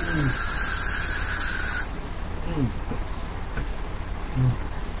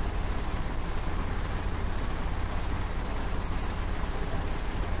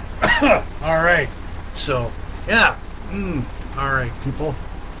 All right, so yeah. All right, people.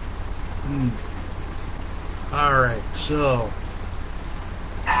 All right, so.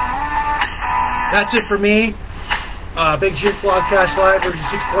 That's it for me. Big Jim Blogcast Live, version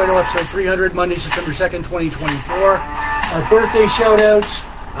 6.0, episode 300, Monday, September 2nd, 2024. Our birthday shout-outs.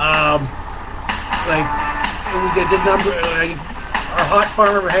 Our Hot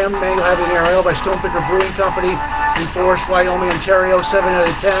Farmer Mango Habanero Ale by Stonepicker Brewing Company in Forest, Wyoming, Ontario, 7 out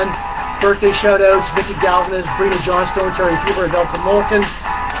of 10. Birthday shout-outs, Vicky Galvanez, Brina Johnstone, Terry Peeper, Adelka Molken,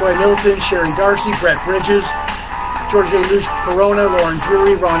 Troy Middleton, Sherry Darcy, Brett Bridges, George A. Luce Corona, Lauren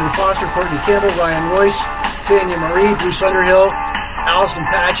Drury, Ron Foster, Courtney Campbell, Ryan Royce, Tanya Marie, Bruce Underhill, Allison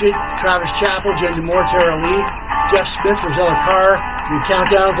Patchett, Travis Chappell, Jen DeMore, Tara Lee, Jeff Smith, Rosella Carr, do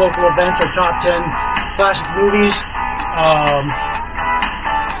countdowns, local events, our top 10 classic movies,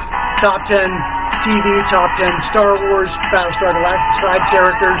 top 10 TV, top 10 Star Wars, Battlestar Galactica side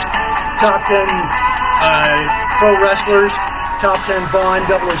characters, top 10 pro wrestlers, top 10 Bond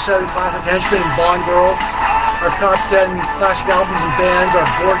 007 classic henchmen, Bond girl, our top 10 classic albums and bands, our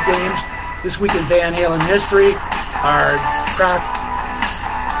board games, this week in Van Halen history, our top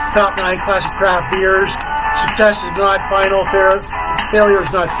 9 classic craft beers. Success is not final, failure is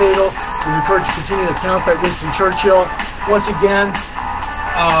not fatal. We encourage you to continue to count by Winston Churchill. Once again,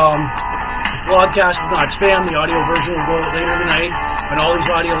 this Blogcast is not spam. The audio version will go later tonight on all these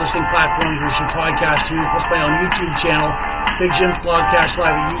audio listening platforms. We should podcast too. Plus my own YouTube channel, Big Jim's Blogcast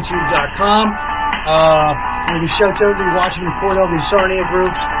live at youtube.com. Maybe shout out to everybody watching the Port Elby Sarnia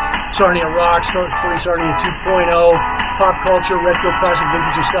groups, Sarnia Rock, Sarnia 2.0, Pop Culture, Retro Classic,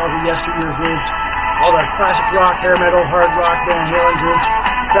 Vintage Nostalgia, Yesteryear groups, all the classic rock, hair metal, hard rock, Van Halen groups,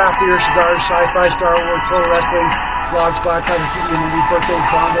 craft beer, cigars, sci-fi, Star Wars, pro wrestling, blogs, Blogcast, TV, movie, birthdays,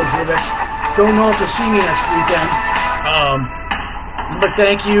 bongos, Rubik's. Don't know if you'll see me next weekend. But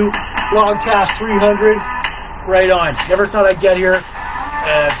thank you. Blogcast 300. Right on. Never thought I'd get here.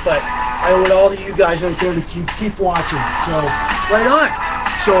 But I owe it all to you guys out there to keep watching. So, right on.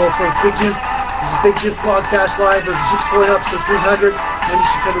 So, for Big Jim, this is Big Jim Blogcast Live, version 6.0, episode 300, Monday,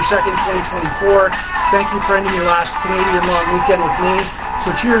 September 2nd, 2024. Thank you for ending your last Canadian long weekend with me.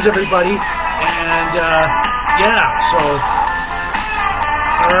 So, cheers, everybody. And, yeah, so,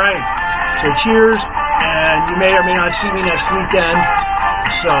 all right. So, cheers. And you may or may not see me next weekend.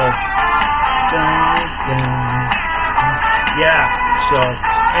 So, yeah. So,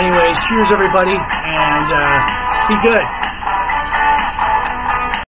 anyways, cheers, everybody. And, be good.